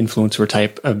an influencer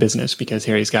type of business, because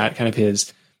Harry's got kind of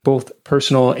his both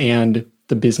personal and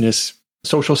the business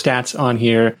social stats on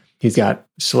here. He's got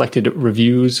selected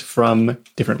reviews from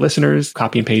different listeners,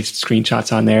 copy and paste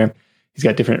screenshots on there. He's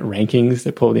got different rankings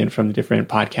that pulled in from the different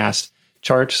podcast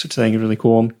charts, which I think is really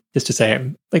cool. Just to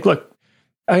say, like, look,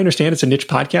 I understand it's a niche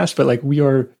podcast, but like we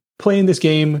are playing this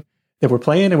game that we're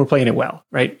playing and we're playing it well,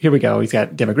 right? Here we go. He's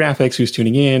got demographics, who's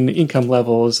tuning in, income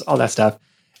levels, all that stuff.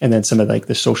 And then some of like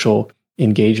the social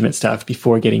engagement stuff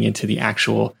before getting into the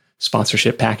actual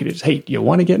sponsorship packages. Hey, do you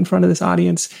want to get in front of this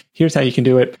audience? Here's how you can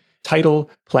do it. Title,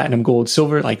 platinum, gold,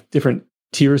 silver, like different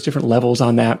tiers, different levels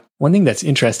on that. One thing that's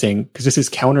interesting, because this is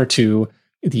counter to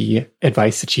the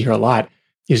advice that you hear a lot,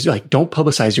 is like, don't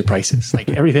publicize your prices. Like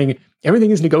everything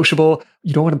is negotiable.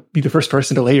 You don't want to be the first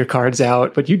person to lay your cards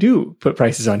out, but you do put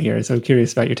prices on here. So I'm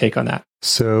curious about your take on that.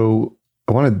 So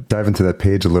I want to dive into that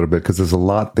page a little bit because there's a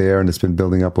lot there and it's been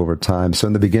building up over time. So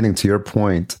in the beginning, to your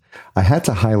point, I had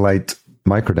to highlight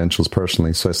my credentials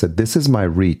personally. So I said, this is my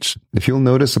reach. If you'll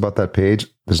notice about that page,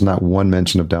 there's not one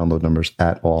mention of download numbers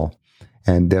at all.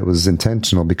 And that was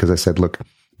intentional because I said, look,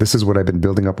 this is what I've been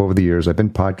building up over the years. I've been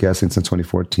podcasting since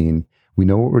 2014. We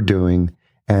know what we're doing.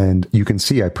 And you can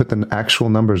see I put the actual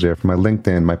numbers there for my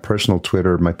LinkedIn, my personal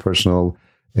Twitter, my personal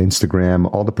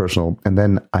Instagram, all the personal. And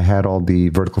then I had all the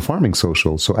vertical farming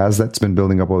social. So as that's been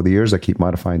building up over the years, I keep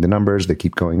modifying the numbers. They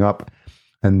keep going up.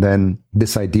 And then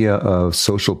this idea of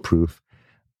social proof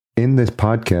in this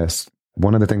podcast,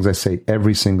 one of the things I say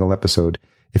every single episode,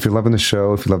 if you're loving the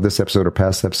show, if you love this episode or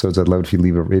past episodes, I'd love it if you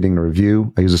leave a rating and a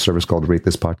review. I use a service called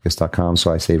ratethispodcast.com.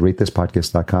 So I say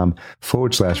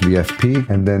ratethispodcast.com/VFP.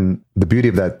 And then the beauty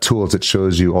of that tool is it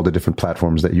shows you all the different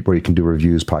platforms where you can do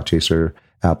reviews, Podchaser,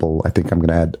 Apple. I think I'm going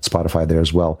to add Spotify there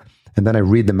as well. And then I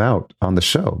read them out on the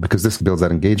show because this builds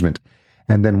that engagement.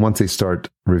 And then once they start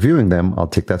reviewing them, I'll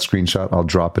take that screenshot. I'll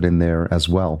drop it in there as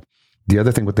well. The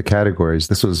other thing with the categories,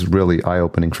 this was really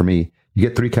eye-opening for me. You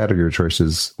get 3 category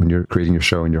choices when you're creating your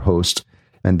show and your host.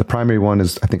 And the primary one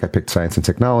is, I think I picked science and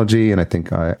technology, and I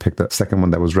think I picked the second one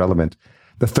that was relevant.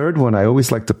 The third one, I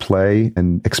always like to play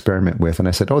and experiment with. And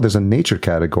I said, oh, there's a nature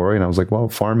category. And I was like, well,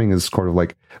 farming is sort of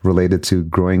like related to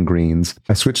growing greens.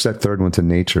 I switched that third one to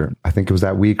nature. I think it was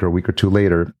that week or a week or two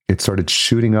later, it started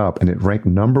shooting up and it ranked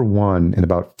number 1 in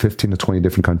about 15 to 20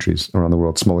 different countries around the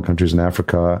world, smaller countries in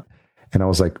Africa. And I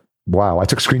was like, wow, I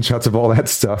took screenshots of all that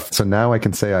stuff. So now I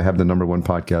can say I have the number 1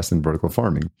 podcast in vertical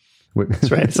farming.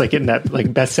 That's right. It's like getting that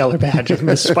like bestseller badge. I'm going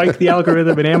to spike the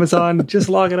algorithm in Amazon just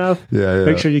long enough. Yeah.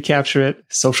 Make sure you capture it.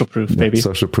 Social proof, baby.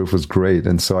 Social proof was great.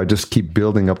 And so I just keep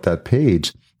building up that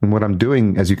page. And what I'm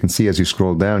doing, as you can see, as you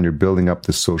scroll down, you're building up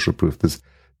this social proof.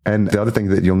 And the other thing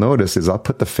that you'll notice is I'll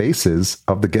put the faces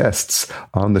of the guests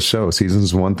on the show,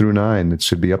 seasons 1 through 9. It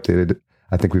should be updated.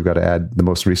 I think we've got to add the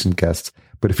most recent guests.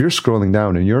 But if you're scrolling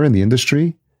down and you're in the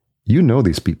industry, you know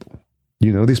these people.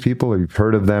 You know these people, or you've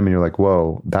heard of them, and you're like,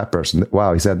 whoa, that person,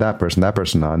 wow, he's had that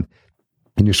person on.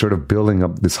 And you're sort of building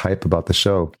up this hype about the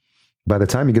show. By the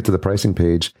time you get to the pricing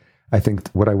page, I think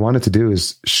what I wanted to do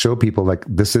is show people like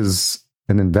this is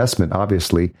an investment,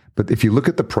 obviously. But if you look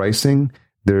at the pricing,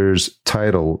 there's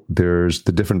title, there's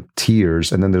the different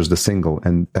tiers, and then there's the single.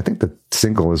 And I think the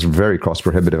single is very cost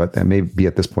prohibitive. It may be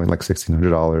at this point like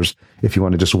 $1,600 if you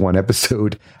want to just one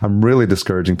episode. I'm really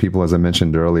discouraging people, as I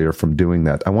mentioned earlier, from doing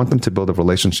that. I want them to build a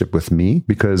relationship with me,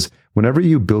 because whenever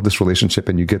you build this relationship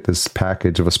and you get this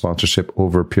package of a sponsorship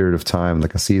over a period of time,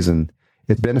 like a season,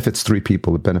 it benefits 3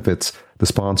 people. It benefits the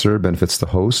sponsor, benefits the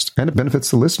host, and it benefits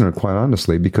the listener, quite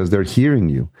honestly, because they're hearing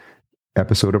you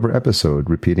episode over episode,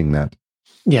 repeating that.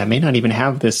 Yeah, I may not even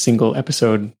have this single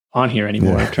episode on here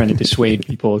anymore, trying to dissuade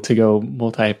people to go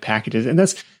multi-packages. And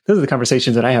those are the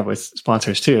conversations that I have with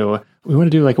sponsors too. We want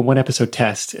to do like a 1-episode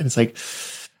test. And it's like,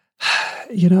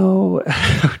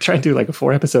 try and do like a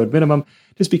 4-episode minimum,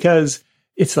 just because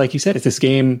it's like you said, it's this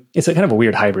game. It's a kind of a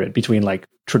weird hybrid between like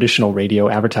traditional radio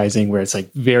advertising, where it's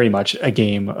like very much a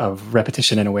game of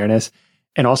repetition and awareness,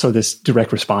 and also this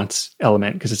direct response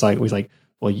element. Because it's like, always like,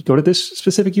 well, you go to this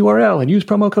specific URL and use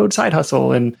promo code Side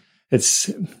Hustle. And it's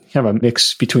kind of a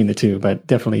mix between the two, but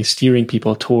definitely steering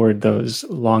people toward those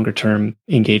longer term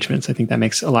engagements. I think that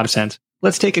makes a lot of sense.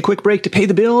 Let's take a quick break to pay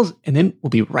the bills, and then we'll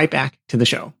be right back to the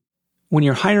show. When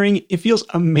you're hiring, it feels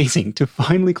amazing to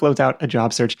finally close out a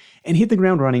job search and hit the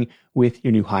ground running with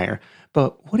your new hire.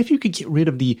 But what if you could get rid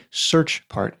of the search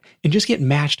part and just get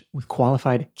matched with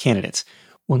qualified candidates?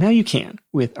 Well, now you can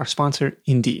with our sponsor,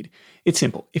 Indeed. It's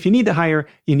simple. If you need to hire,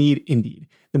 you need Indeed.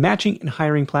 The matching and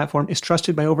hiring platform is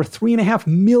trusted by over 3.5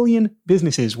 million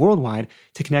businesses worldwide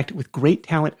to connect with great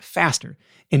talent faster.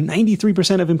 And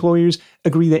 93% of employers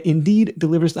agree that Indeed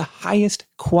delivers the highest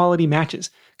quality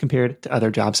matches compared to other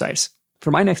job sites.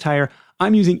 For my next hire,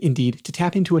 I'm using Indeed to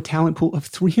tap into a talent pool of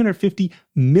 350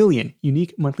 million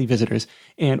unique monthly visitors.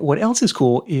 And what else is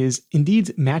cool is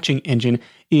Indeed's matching engine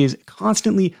is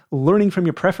constantly learning from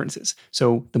your preferences.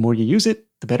 So the more you use it,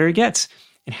 the better it gets.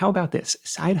 And how about this?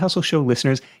 Side Hustle Show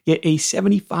listeners get a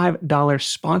 $75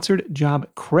 sponsored job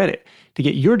credit to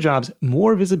get your jobs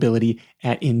more visibility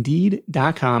at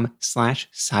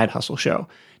Indeed.com/Side Hustle Show.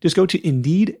 Just go to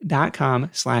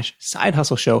Indeed.com/Side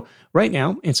Hustle Show right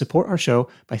now and support our show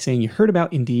by saying you heard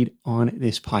about Indeed on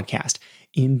this podcast.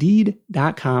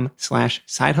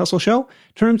 Indeed.com/Side Hustle Show.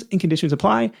 Terms and conditions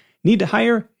apply. Need to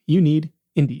hire? You need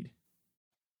Indeed.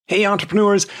 Hey,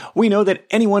 entrepreneurs, we know that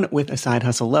anyone with a side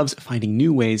hustle loves finding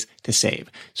new ways to save.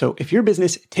 So if your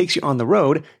business takes you on the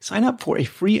road, sign up for a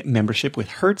free membership with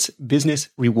Hertz Business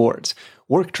Rewards.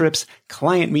 Work trips,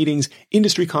 client meetings,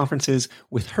 industry conferences.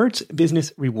 With Hertz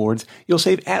Business Rewards, you'll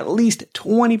save at least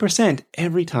 20%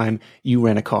 every time you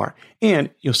rent a car. And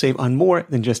you'll save on more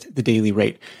than just the daily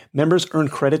rate. Members earn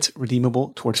credits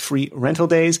redeemable towards free rental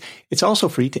days. It's also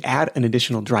free to add an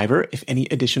additional driver if any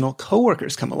additional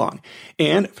coworkers come along.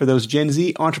 And for those Gen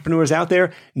Z entrepreneurs out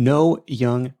there, no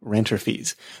young renter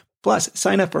fees. Plus,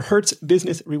 sign up for Hertz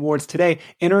Business Rewards today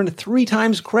and earn 3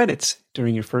 times credits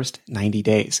during your first 90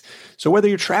 days. So whether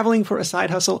you're traveling for a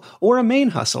side hustle or a main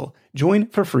hustle, join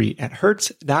for free at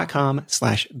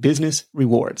hertz.com/business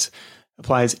rewards.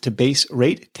 Applies to base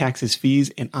rate, taxes,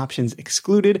 fees, and options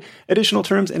excluded. Additional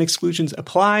terms and exclusions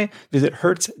apply. Visit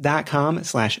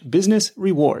hertz.com/business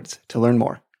rewards to learn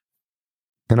more.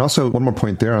 And also one more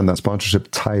point there on that sponsorship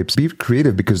types. Be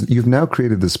creative because you've now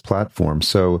created this platform.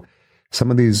 So some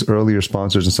of these earlier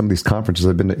sponsors and some of these conferences,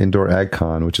 I've been to Indoor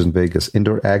AgCon, which is in Vegas,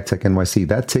 Indoor AgTech NYC.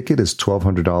 That ticket is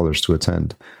 $1,200 to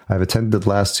attend. I've attended the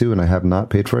last 2 and I have not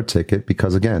paid for a ticket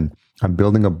because, again, I'm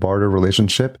building a barter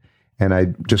relationship and I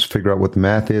just figure out what the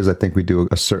math is. I think we do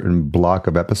a certain block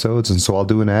of episodes. And so I'll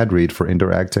do an ad read for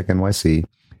Indoor AgTech NYC.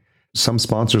 Some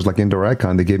sponsors like Indoor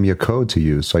AgCon, they gave me a code to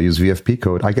use. So I use VFP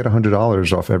code. I get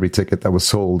 $100 off every ticket that was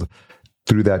sold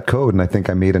through that code. And I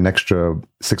think I made an extra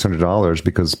 $600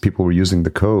 because people were using the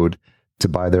code to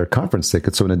buy their conference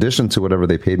ticket. So in addition to whatever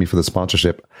they paid me for the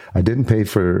sponsorship, I didn't pay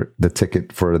for the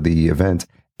ticket for the event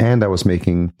and I was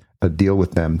making a deal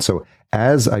with them. So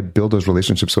as I build those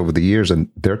relationships over the years and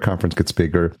their conference gets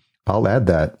bigger, I'll add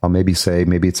that. I'll maybe say,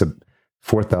 maybe it's a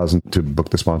 $4,000 to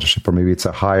book the sponsorship, or maybe it's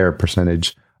a higher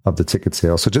percentage of the ticket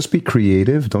sale. So just be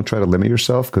creative. Don't try to limit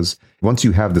yourself because once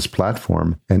you have this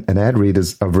platform, and an ad read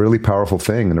is a really powerful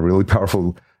thing and a really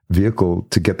powerful vehicle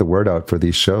to get the word out for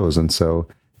these shows. And so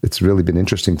it's really been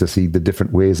interesting to see the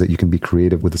different ways that you can be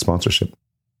creative with the sponsorship.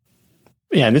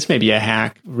 Yeah, and this may be a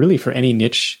hack really for any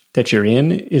niche that you're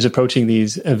in, is approaching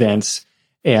these events.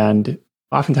 And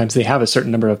oftentimes they have a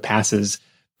certain number of passes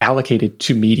allocated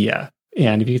to media.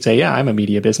 And if you could say, yeah, I'm a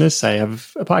media business, I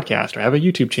have a podcast, or I have a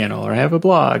YouTube channel, or I have a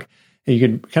blog, and you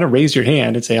could kind of raise your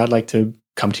hand and say, I'd like to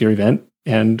come to your event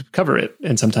and cover it.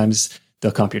 And sometimes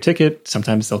they'll comp your ticket.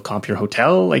 Sometimes they'll comp your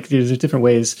hotel. Like there's different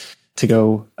ways to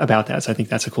go about that. So I think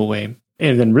that's a cool way.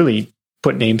 And then really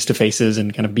put names to faces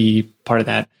and kind of be part of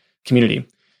that community.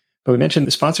 But we mentioned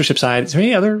the sponsorship side. Is there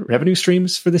any other revenue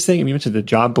streams for this thing? I mean, you mentioned the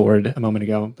job board a moment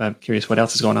ago. I'm curious what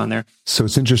else is going on there. So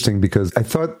it's interesting because I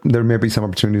thought there may be some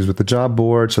opportunities with the job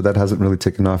board. So that hasn't really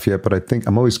taken off yet. But I think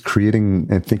I'm always creating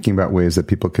and thinking about ways that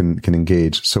people can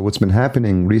engage. So what's been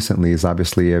happening recently is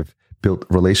obviously I've built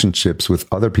relationships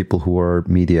with other people who are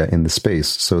media in the space.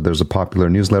 So there's a popular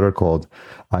newsletter called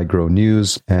I Grow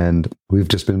News. And we've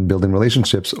just been building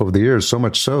relationships over the years, so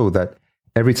much so that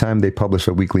every time they publish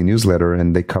a weekly newsletter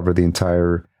and they cover the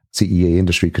entire CEA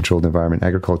industry, controlled environment,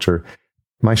 agriculture,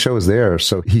 my show is there.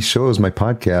 So he shows my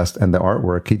podcast and the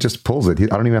artwork. He just pulls it. I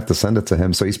don't even have to send it to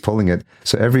him. So he's pulling it.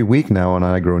 So every week now on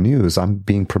I Grow News, I'm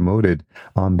being promoted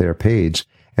on their page.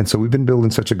 And so we've been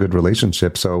building such a good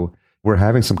relationship. So we're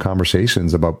having some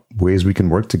conversations about ways we can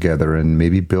work together and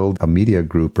maybe build a media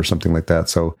group or something like that.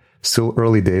 So still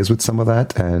early days with some of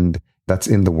that. And that's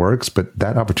in the works, but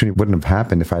that opportunity wouldn't have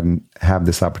happened if I didn't have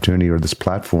this opportunity or this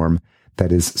platform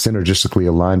that is synergistically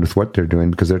aligned with what they're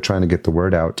doing because they're trying to get the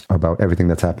word out about everything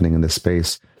that's happening in this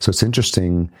space. So it's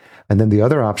interesting. And then the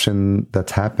other option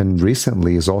that's happened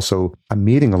recently is also I'm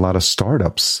meeting a lot of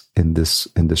startups in this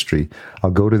industry.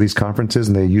 I'll go to these conferences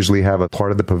and they usually have a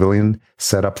part of the pavilion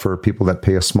set up for people that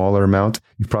pay a smaller amount.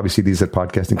 You probably see these at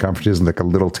podcasting conferences, like a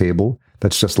little table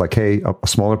that's just like, hey, a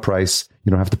smaller price. You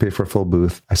don't have to pay for a full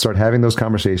booth. I start having those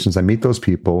conversations. I meet those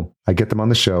people. I get them on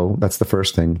the show. That's the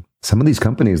first thing. Some of these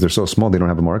companies, they're so small, they don't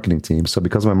have a marketing team. So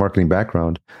because of my marketing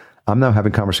background, I'm now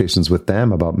having conversations with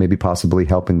them about maybe possibly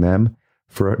helping them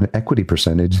for an equity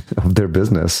percentage of their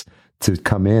business to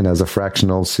come in as a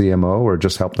fractional CMO or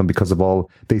just help them because of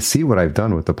all they see what I've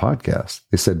done with the podcast.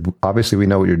 They said, obviously, we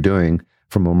know what you're doing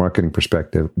from a marketing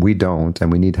perspective. We don't,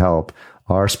 and we need help.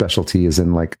 Our specialty is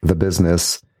in like the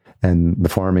business and the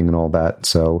farming and all that.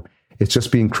 So it's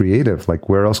just being creative. Like,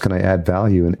 where else can I add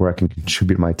value and where I can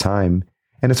contribute my time?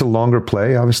 And it's a longer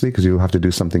play, obviously, because you'll have to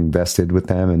do something vested with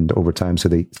them and over time so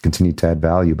they continue to add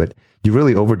value. But you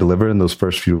really over-deliver in those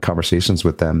first few conversations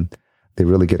with them. They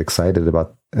really get excited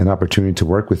about an opportunity to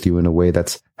work with you in a way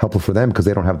that's helpful for them because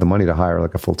they don't have the money to hire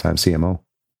like a full-time CMO.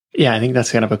 Yeah, I think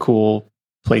that's kind of a cool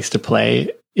place to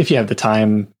play if you have the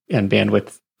time and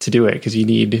bandwidth to do it, because you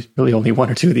need really only one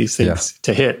or two of these things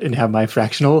to hit, and have my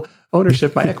fractional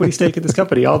ownership, my equity stake in this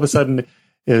company all of a sudden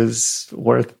is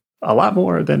worth a lot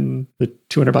more than the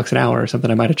 $200 an hour or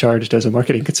something I might have charged as a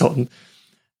marketing consultant.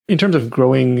 In terms of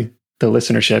growing the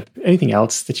listenership, anything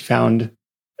else that you found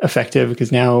effective?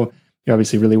 Because now you're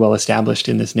obviously really well established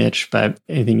in this niche, but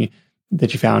anything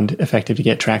that you found effective to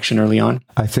get traction early on?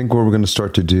 I think what we're going to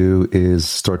start to do is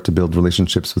start to build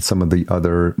relationships with some of the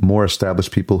other more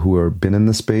established people who have been in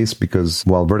the space, because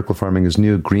while vertical farming is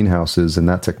new, greenhouses and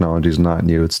that technology is not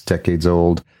new. It's decades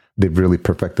old. They've really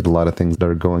perfected a lot of things that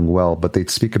are going well, but they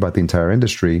speak about the entire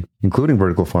industry, including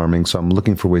vertical farming. So I'm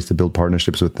looking for ways to build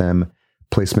partnerships with them,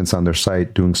 placements on their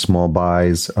site, doing small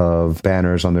buys of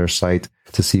banners on their site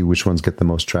to see which ones get the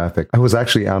most traffic. I was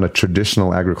actually on a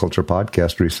traditional agriculture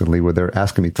podcast recently where they're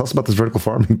asking me, tell us about this vertical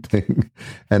farming thing.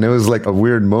 And it was like a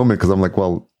weird moment because I'm like,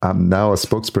 well, I'm now a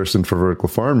spokesperson for vertical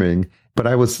farming, but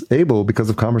I was able, because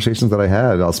of conversations that I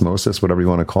had, osmosis, whatever you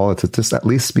want to call it, to just at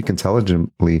least speak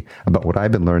intelligently about what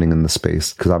I've been learning in the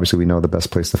space. Because obviously we know the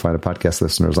best place to find a podcast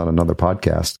listener is on another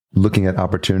podcast, looking at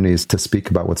opportunities to speak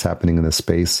about what's happening in this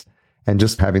space. And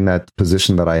just having that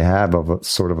position that I have of a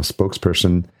sort of a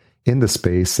spokesperson in the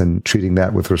space and treating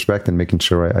that with respect and making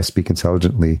sure I speak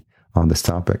intelligently on this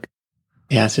topic.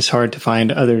 Yeah, it's just hard to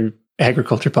find other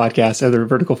agriculture podcasts, other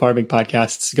vertical farming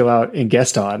podcasts to go out and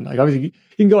guest on. Like, obviously, you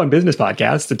can go on business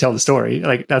podcasts to tell the story.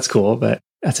 Like, that's cool, but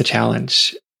that's a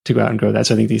challenge to go out and grow that.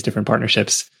 So I think these different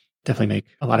partnerships definitely make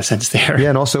a lot of sense there. Yeah,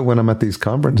 and also when I'm at these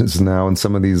conferences now and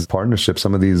some of these partnerships,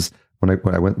 some of these, when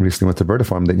I recently went to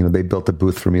Vertifarm, that they built a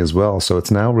booth for me as well. So it's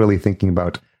now really thinking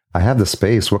about, I have the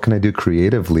space. What can I do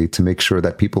creatively to make sure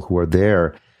that people who are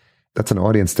there, that's an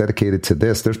audience dedicated to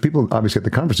this. There's people obviously at the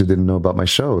conference who didn't know about my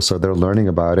show, so they're learning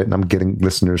about it, and I'm getting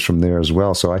listeners from there as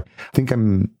well. So I think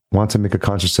want to make a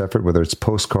conscious effort, whether it's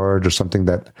postcards or something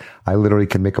that I literally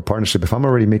can make a partnership. If I'm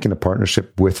already making a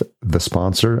partnership with the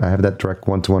sponsor, I have that direct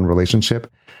one-to-one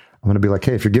relationship. I'm going to be like,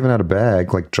 hey, if you're giving out a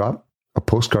bag, like drop a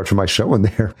postcard for my show in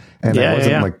there. And I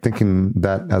wasn't like thinking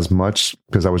that as much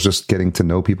because I was just getting to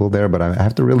know people there. But I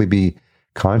have to really be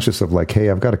conscious of like, hey,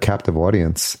 I've got a captive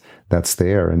audience that's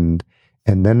there. And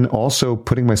then also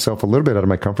putting myself a little bit out of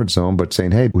my comfort zone, but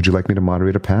saying, hey, would you like me to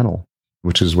moderate a panel?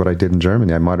 Which is what I did in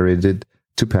Germany. I moderated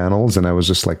 2 panels and I was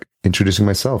just like introducing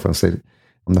myself and said,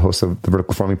 I'm the host of the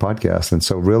Vertical Farming Podcast. And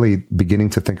so really beginning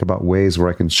to think about ways where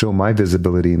I can show my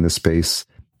visibility in this space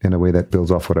in a way that builds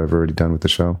off what I've already done with the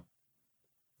show.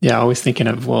 Yeah, always thinking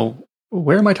of, well,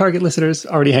 where are my target listeners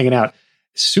already hanging out?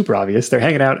 Super obvious. They're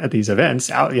hanging out at these events.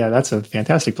 Yeah, that's a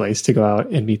fantastic place to go out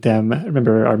and meet them. I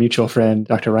remember our mutual friend,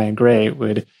 Dr. Ryan Gray,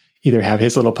 would either have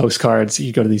his little postcards.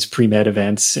 You go to these pre-med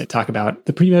events and talk about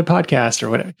the pre-med podcast or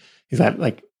whatever. He's got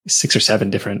like 6 or 7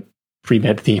 different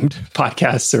pre-med themed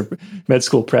podcasts or med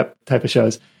school prep type of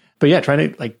shows. But yeah,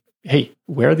 trying to like, hey,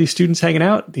 where are these students hanging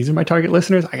out? These are my target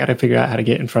listeners. I got to figure out how to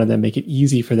get in front of them, make it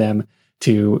easy for them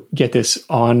to get this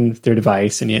on their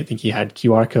device. And I think he had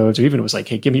QR codes, or even it was like,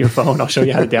 hey, give me your phone. I'll show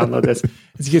you how to download this.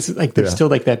 It's like there's still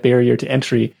like that barrier to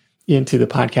entry into the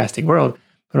podcasting world.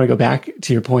 But when I go back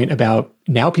to your point about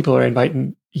now people are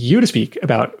inviting you to speak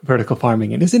about vertical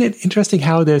farming. And isn't it interesting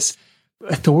how this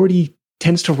authority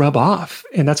tends to rub off?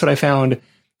 And that's what I found,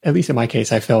 at least in my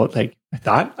case. I felt like I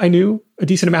thought I knew a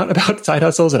decent amount about side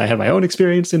hustles and I had my own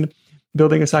experience in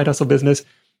building a side hustle business.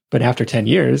 But after 10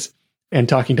 years, and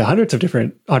talking to hundreds of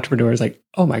different entrepreneurs, like,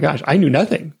 oh my gosh, I knew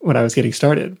nothing when I was getting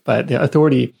started. But the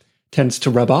authority tends to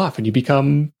rub off and you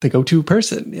become the go-to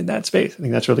person in that space. I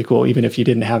think that's really cool, even if you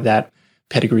didn't have that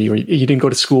pedigree or you didn't go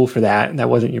to school for that and that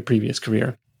wasn't your previous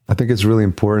career. I think it's really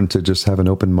important to just have an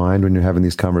open mind when you're having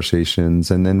these conversations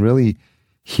and then really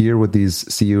hear what these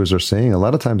CEOs are saying. A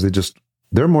lot of times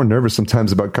they're more nervous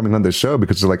sometimes about coming on the show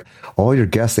because they're like, all your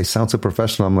guests, they sound so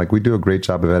professional. I'm like, we do a great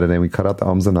job of editing. We cut out the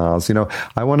ums and ahs.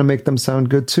 I want to make them sound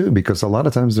good too, because a lot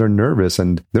of times they're nervous.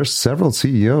 And there's several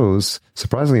CEOs,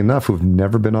 surprisingly enough, who've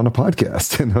never been on a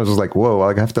podcast. And I was just like, whoa,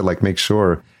 I have to like make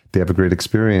sure they have a great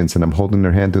experience and I'm holding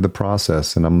their hand through the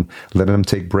process and I'm letting them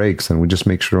take breaks. And we just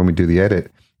make sure when we do the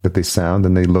edit that they sound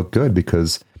and they look good,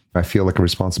 because I feel like a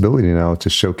responsibility now to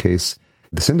showcase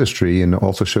this industry and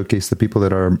also showcase the people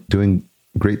that are doing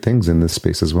great things in this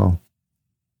space as well.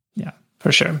 Yeah,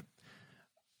 for sure.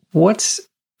 What's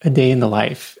a day in the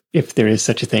life, if there is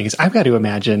such a thing, is I've got to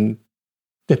imagine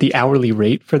that the hourly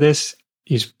rate for this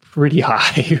is pretty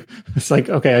high. It's like,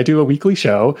 okay, I do a weekly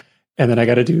show and then I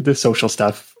got to do the social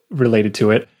stuff related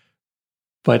to it.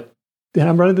 But then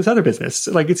I'm running this other business.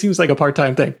 Like, it seems like a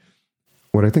part-time thing.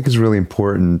 What I think is really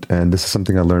important, and this is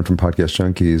something I learned from Podcast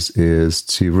Junkies, is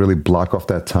to really block off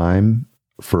that time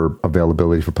for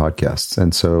availability for podcasts.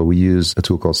 And so we use a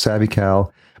tool called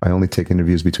SavvyCal. I only take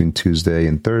interviews between Tuesday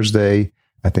and Thursday,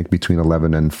 I think between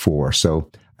 11 and 4. So,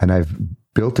 and I've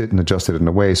built it and adjusted it in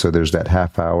a way so there's that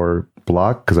half-hour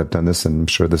block, because I've done this, and I'm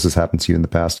sure this has happened to you in the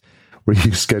past, where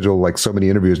you schedule like so many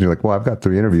interviews and you're like, well, I've got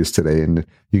 3 interviews today, and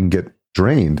you can get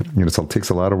drained. So it takes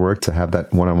a lot of work to have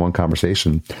that one-on-one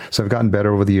conversation. So I've gotten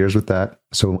better over the years with that.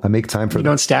 So I make time for You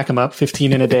don't stack them up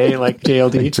 15 in a day like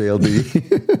JLD?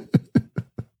 JLD.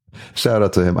 Shout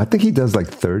out to him. I think he does like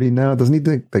 30 now. Doesn't he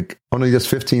do no, he does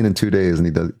 15 in 2 days and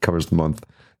he covers the month.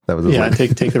 That was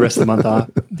take the rest of the month off.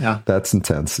 Yeah. That's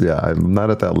intense. Yeah. I'm not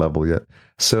at that level yet.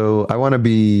 So I want to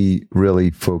be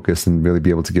really focused and really be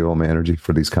able to give all my energy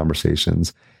for these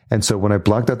conversations. And so when I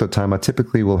blocked out the time, I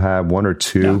typically will have 1 or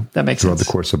 2 that makes throughout sense.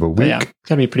 the course of a week. It's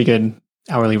got to be a pretty good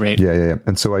hourly rate. Yeah.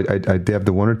 And so I have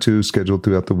the 1 or 2 scheduled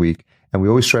throughout the week. And we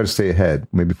always try to stay ahead,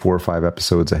 maybe 4 or 5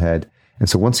 episodes ahead. And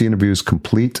so once the interview is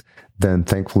complete, then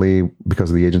thankfully, because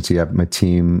of the agency, I have my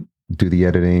team do the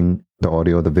editing, the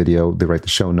audio, the video, they write the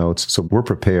show notes. So we're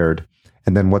prepared.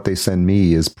 And then what they send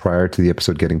me is, prior to the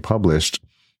episode getting published,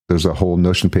 there's a whole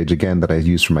Notion page again that I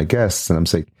use for my guests. And I'm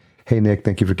saying, hey, Nick,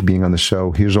 thank you for being on the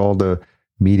show. Here's all the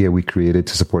media we created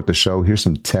to support the show. Here's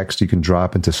some text you can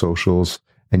drop into socials.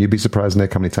 And you'd be surprised,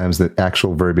 Nick, how many times the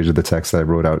actual verbiage of the text that I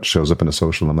wrote out shows up in a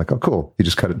social. I'm like, oh, cool. You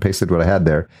just cut and pasted what I had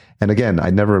there. And again, I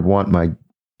never want my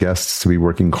guests to be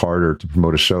working harder to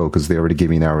promote a show because they already gave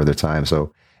me an hour of their time.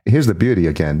 So here's the beauty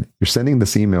again. You're sending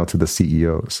this email to the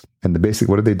CEOs. And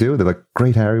what do? They're like,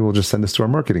 great, Harry, we'll just send this to our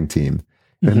marketing team.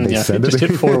 And they send it. Just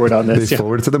hit forward on this. They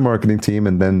forward it to the marketing team.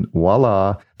 And then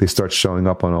voila, they start showing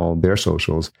up on all their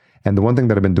socials. And the one thing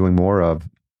that I've been doing more of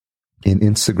in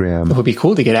Instagram. It would be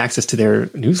cool to get access to their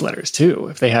newsletters too.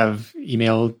 If they have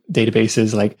email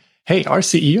databases like, hey, our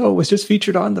CEO was just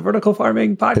featured on the Vertical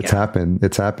Farming podcast.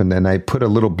 It's happened. And I put a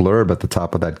little blurb at the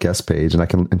top of that guest page, and I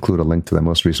can include a link to the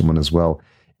most recent one as well.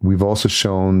 We've also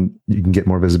shown you can get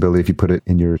more visibility if you put it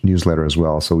in your newsletter as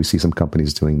well. So we see some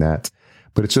companies doing that.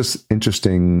 But it's just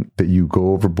interesting that you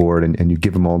go overboard and you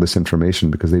give them all this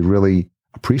information, because they really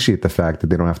appreciate the fact that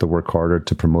they don't have to work harder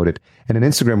to promote it. And in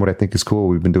Instagram, what I think is cool,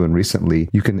 we've been doing recently,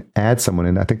 you can add someone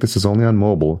in. I think this is only on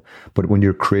mobile, but when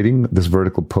you're creating this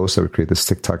vertical post that we create, this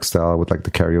TikTok style with like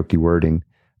the karaoke wording,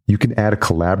 you can add a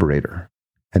collaborator.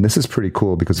 And this is pretty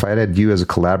cool, because if I add you as a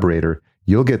collaborator,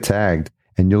 you'll get tagged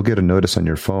and you'll get a notice on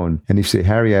your phone. And if you say,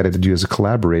 Harry added you as a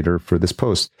collaborator for this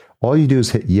post, all you do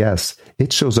is hit yes.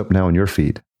 It shows up now in your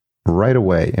feed right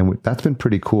away. And that's been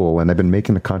pretty cool. And I've been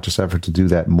making a conscious effort to do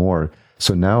that more.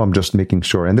 So now I'm just making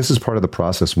sure, and this is part of the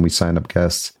process when we sign up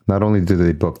guests, not only do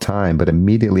they book time, but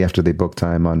immediately after they book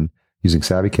time on using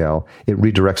SavvyCal, it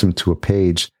redirects them to a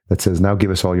page that says, now give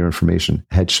us all your information,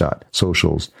 headshot,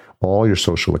 socials, all your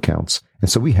social accounts. And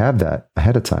so we have that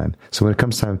ahead of time. So when it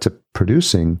comes time to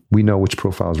producing, we know which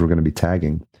profiles we're going to be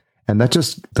tagging. And that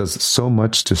just does so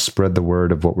much to spread the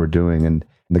word of what we're doing. And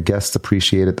the guests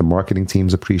appreciate it. The marketing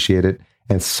teams appreciate it.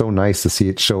 And it's so nice to see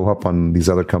it show up on these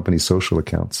other companies' social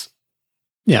accounts.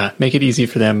 Yeah, make it easy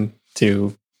for them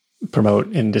to promote,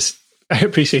 and just, I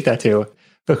appreciate that too.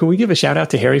 But can we give a shout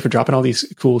out to Harry for dropping all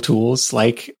these cool tools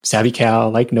like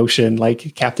SavvyCal, like Notion,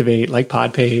 like Captivate, like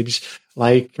Podpage,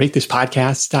 like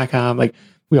ratethispodcast.com. Like,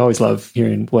 we always love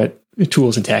hearing what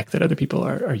tools and tech that other people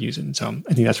are using. So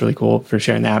I think that's really cool for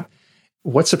sharing that.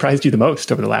 What surprised you the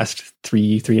most over the last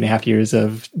 3.5 years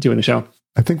of doing the show?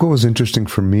 I think what was interesting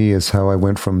for me is how I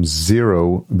went from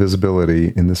zero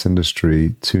visibility in this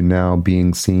industry to now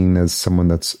being seen as someone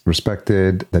that's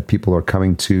respected, that people are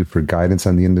coming to for guidance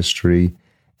on the industry,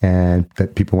 and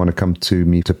that people want to come to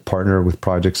me to partner with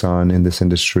projects on in this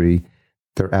industry.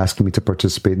 They're asking me to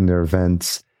participate in their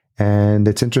events. And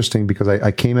it's interesting because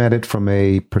I came at it from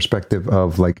a perspective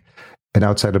of like an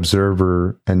outside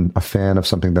observer and a fan of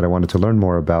something that I wanted to learn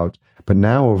more about. But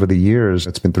now over the years,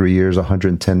 it's been 3 years,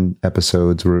 110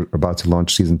 episodes. We're about to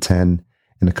launch season 10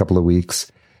 in a couple of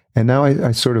weeks. And now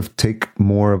I sort of take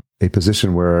more of a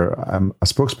position where I'm a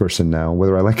spokesperson now,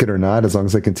 whether I like it or not, as long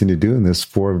as I continue doing this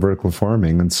for vertical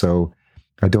farming. And so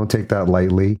I don't take that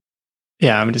lightly.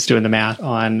 Yeah, I'm just doing the math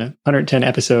on 110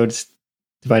 episodes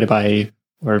divided by,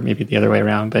 or maybe the other way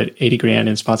around, but 80 grand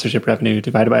in sponsorship revenue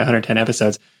divided by 110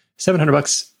 episodes,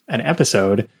 $700 an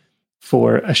episode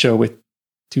for a show with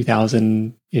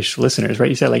 2,000-ish listeners, right?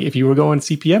 You said like if you were going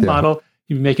CPM model,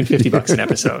 you'd be making $50 an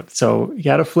episode. So you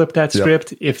got to flip that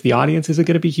script. If the audience isn't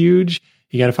going to be huge,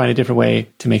 you got to find a different way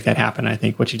to make that happen. I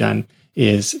think what you've done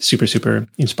is super, super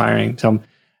inspiring. So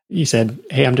you said,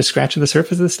 hey, I'm just scratching the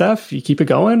surface of this stuff. You keep it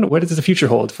going. What does the future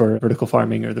hold for vertical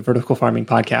farming or the vertical farming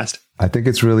podcast? I think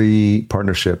it's really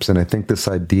partnerships. And I think this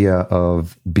idea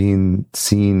of being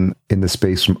seen in the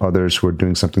space from others who are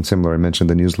doing something similar. I mentioned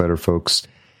the newsletter folks.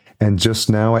 And just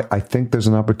now, I think there's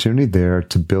an opportunity there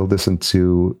to build this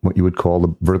into what you would call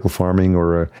a vertical farming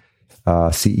or a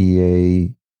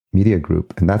CEA media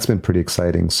group. And that's been pretty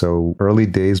exciting. So early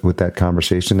days with that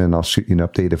conversation, and I'll shoot you an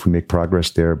update if we make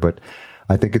progress there. But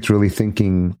I think it's really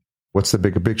thinking, what's the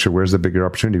bigger picture? Where's the bigger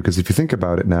opportunity? Because if you think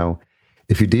about it now,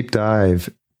 if you deep dive,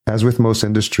 as with most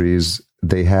industries,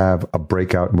 they have a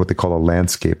breakout in what they call a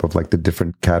landscape of like the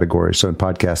different categories. So in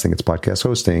podcasting, it's podcast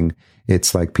hosting.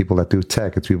 It's like people that do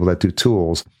tech. It's people that do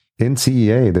tools. In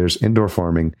CEA, there's indoor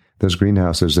farming. There's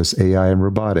greenhouses. There's AI and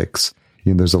robotics.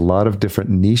 There's a lot of different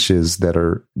niches that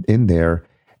are in there.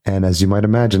 And as you might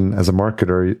imagine, as a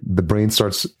marketer, the brain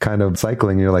starts kind of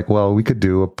cycling. You're like, well, we could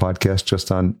do a podcast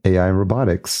just on AI and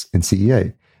robotics in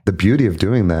CEA. The beauty of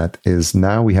doing that is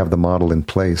now we have the model in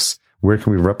place. Where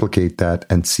can we replicate that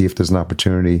and see if there's an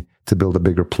opportunity to build a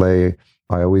bigger play?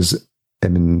 I always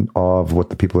am in awe of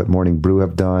what the people at Morning Brew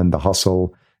have done, The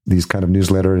Hustle, these kind of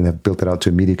newsletter, and have built it out to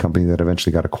a media company that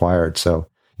eventually got acquired. So,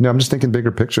 I'm just thinking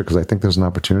bigger picture because I think there's an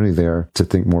opportunity there to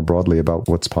think more broadly about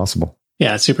what's possible.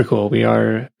 Yeah, it's super cool. We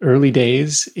are early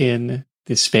days in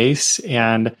this space.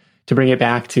 And to bring it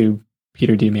back to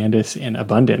Peter Diamandis and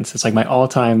abundance, it's like my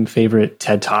all-time favorite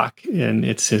TED Talk. And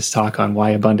it's his talk on why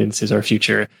abundance is our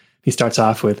future. He starts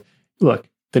off with, look,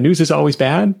 the news is always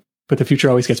bad, but the future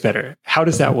always gets better. How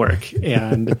does that work?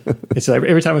 And it's like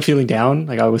every time I'm feeling down,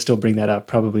 like I always still bring that up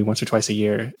probably once or twice a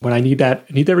year. When I need that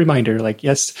reminder, like,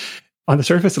 yes, on the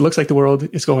surface, it looks like the world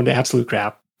is going to absolute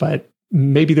crap, but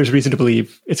maybe there's reason to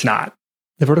believe it's not.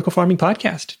 The Vertical Farming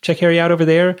Podcast. Check Harry out over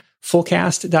there,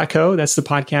 fullcast.co. That's the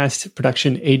podcast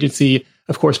production agency.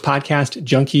 Of course, Podcast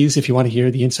Junkies, if you want to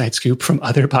hear the inside scoop from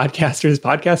other podcasters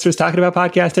talking about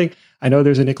podcasting. I know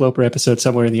there's a Nick Loper episode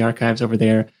somewhere in the archives over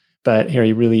there, but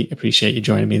Harry, really appreciate you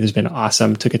joining me. This has been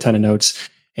awesome. Took a ton of notes,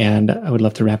 and I would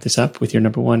love to wrap this up with your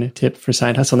number one tip for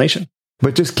Side Hustle Nation.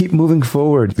 But just keep moving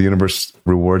forward. The universe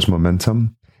rewards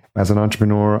momentum. As an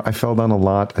entrepreneur, I fell down a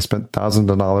lot. I spent thousands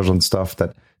of dollars on stuff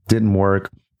that didn't work.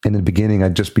 In the beginning,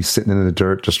 I'd just be sitting in the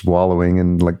dirt, just wallowing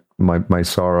in like my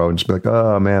sorrow and just be like,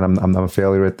 oh man, I'm a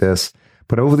failure at this.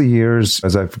 But over the years,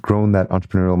 as I've grown that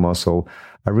entrepreneurial muscle,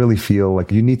 I really feel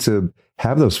like you need to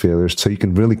have those failures so you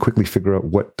can really quickly figure out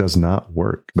what does not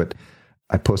work. But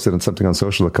I posted on something on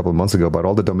social a couple of months ago about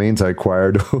all the domains I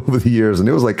acquired over the years. And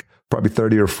it was like probably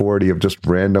 30 or 40 of just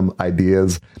random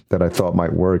ideas that I thought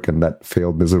might work and that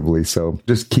failed miserably. So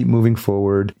just keep moving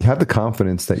forward. Have the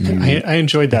confidence that you... I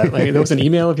enjoyed that. Like, there was an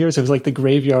email of yours. It was like the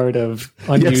graveyard of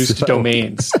unused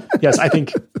domains. Yes, I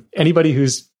think anybody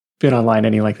who's been online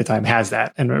any length of time has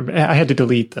that. And I had to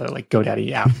delete the like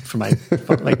GoDaddy app from my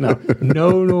phone. Like,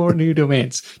 no more new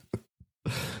domains.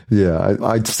 Yeah,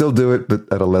 I still do it,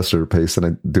 but at a lesser pace, and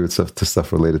I do it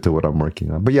stuff related to what I'm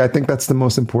working on. But yeah, I think that's the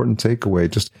most important takeaway.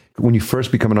 Just when you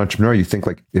first become an entrepreneur, you think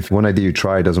like if one idea you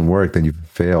try doesn't work, then you've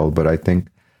failed. But I think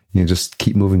just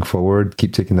keep moving forward,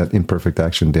 keep taking that imperfect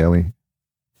action daily.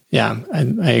 Yeah,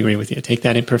 I agree with you. Take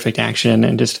that imperfect action.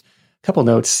 And just a couple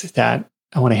notes that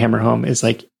I want to hammer home is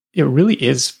like, it really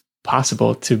is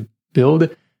possible to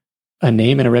build a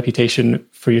name and a reputation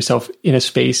for yourself in a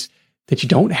space that you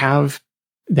don't have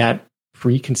that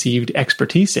preconceived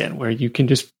expertise in, where you can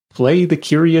just play the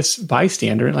curious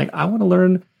bystander and like, I want to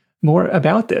learn more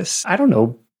about this. I don't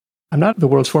know. I'm not the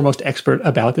world's foremost expert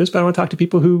about this, but I want to talk to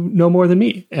people who know more than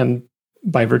me. And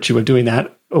by virtue of doing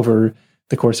that over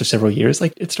the course of several years,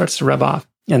 like it starts to rub off.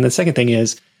 And the second thing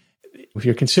is, if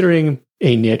you're considering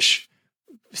a niche,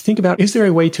 think about, is there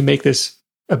a way to make this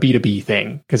a B2B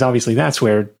thing? Because obviously that's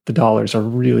where the dollars are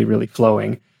really, really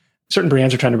flowing. Certain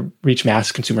brands are trying to reach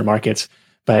mass consumer markets.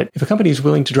 But if a company is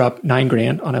willing to drop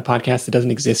 $9,000 on a podcast that doesn't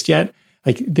exist yet,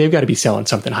 like they've got to be selling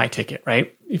something high ticket,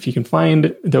 right? If you can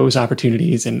find those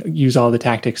opportunities and use all the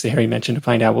tactics that Harry mentioned to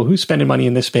find out, well, who's spending money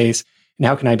in this space and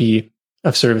how can I be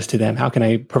of service to them? How can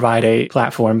I provide a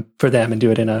platform for them and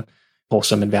do it in a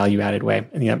wholesome and value-added way? I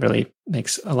think that really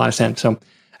makes a lot of sense. So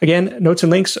again, notes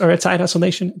and links are at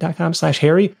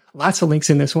sidehustlenation.com/Harry. Lots of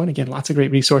links in this one. Again, lots of great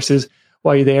resources.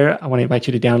 While you're there, I want to invite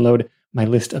you to download my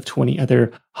list of 20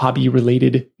 other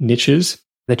hobby-related niches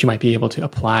that you might be able to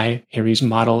apply Harry's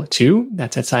model to.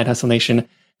 That's at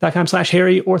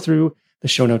sidehustlenation.com/Harry or through the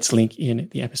show notes link in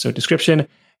the episode description.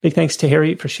 Big thanks to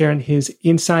Harry for sharing his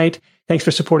insight. Thanks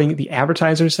for supporting the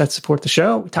advertisers that support the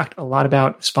show. We talked a lot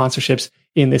about sponsorships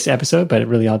in this episode, but it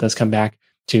really all does come back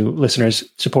to listeners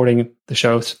supporting the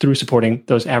show through supporting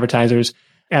those advertisers.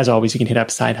 As always, you can hit up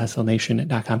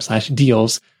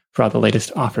sidehustlenation.com/deals for all the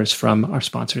latest offers from our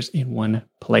sponsors in one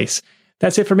place.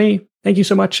 That's it for me. Thank you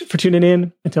so much for tuning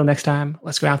in. Until next time,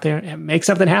 let's go out there and make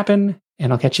something happen.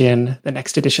 And I'll catch you in the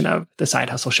next edition of The Side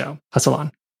Hustle Show. Hustle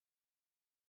on.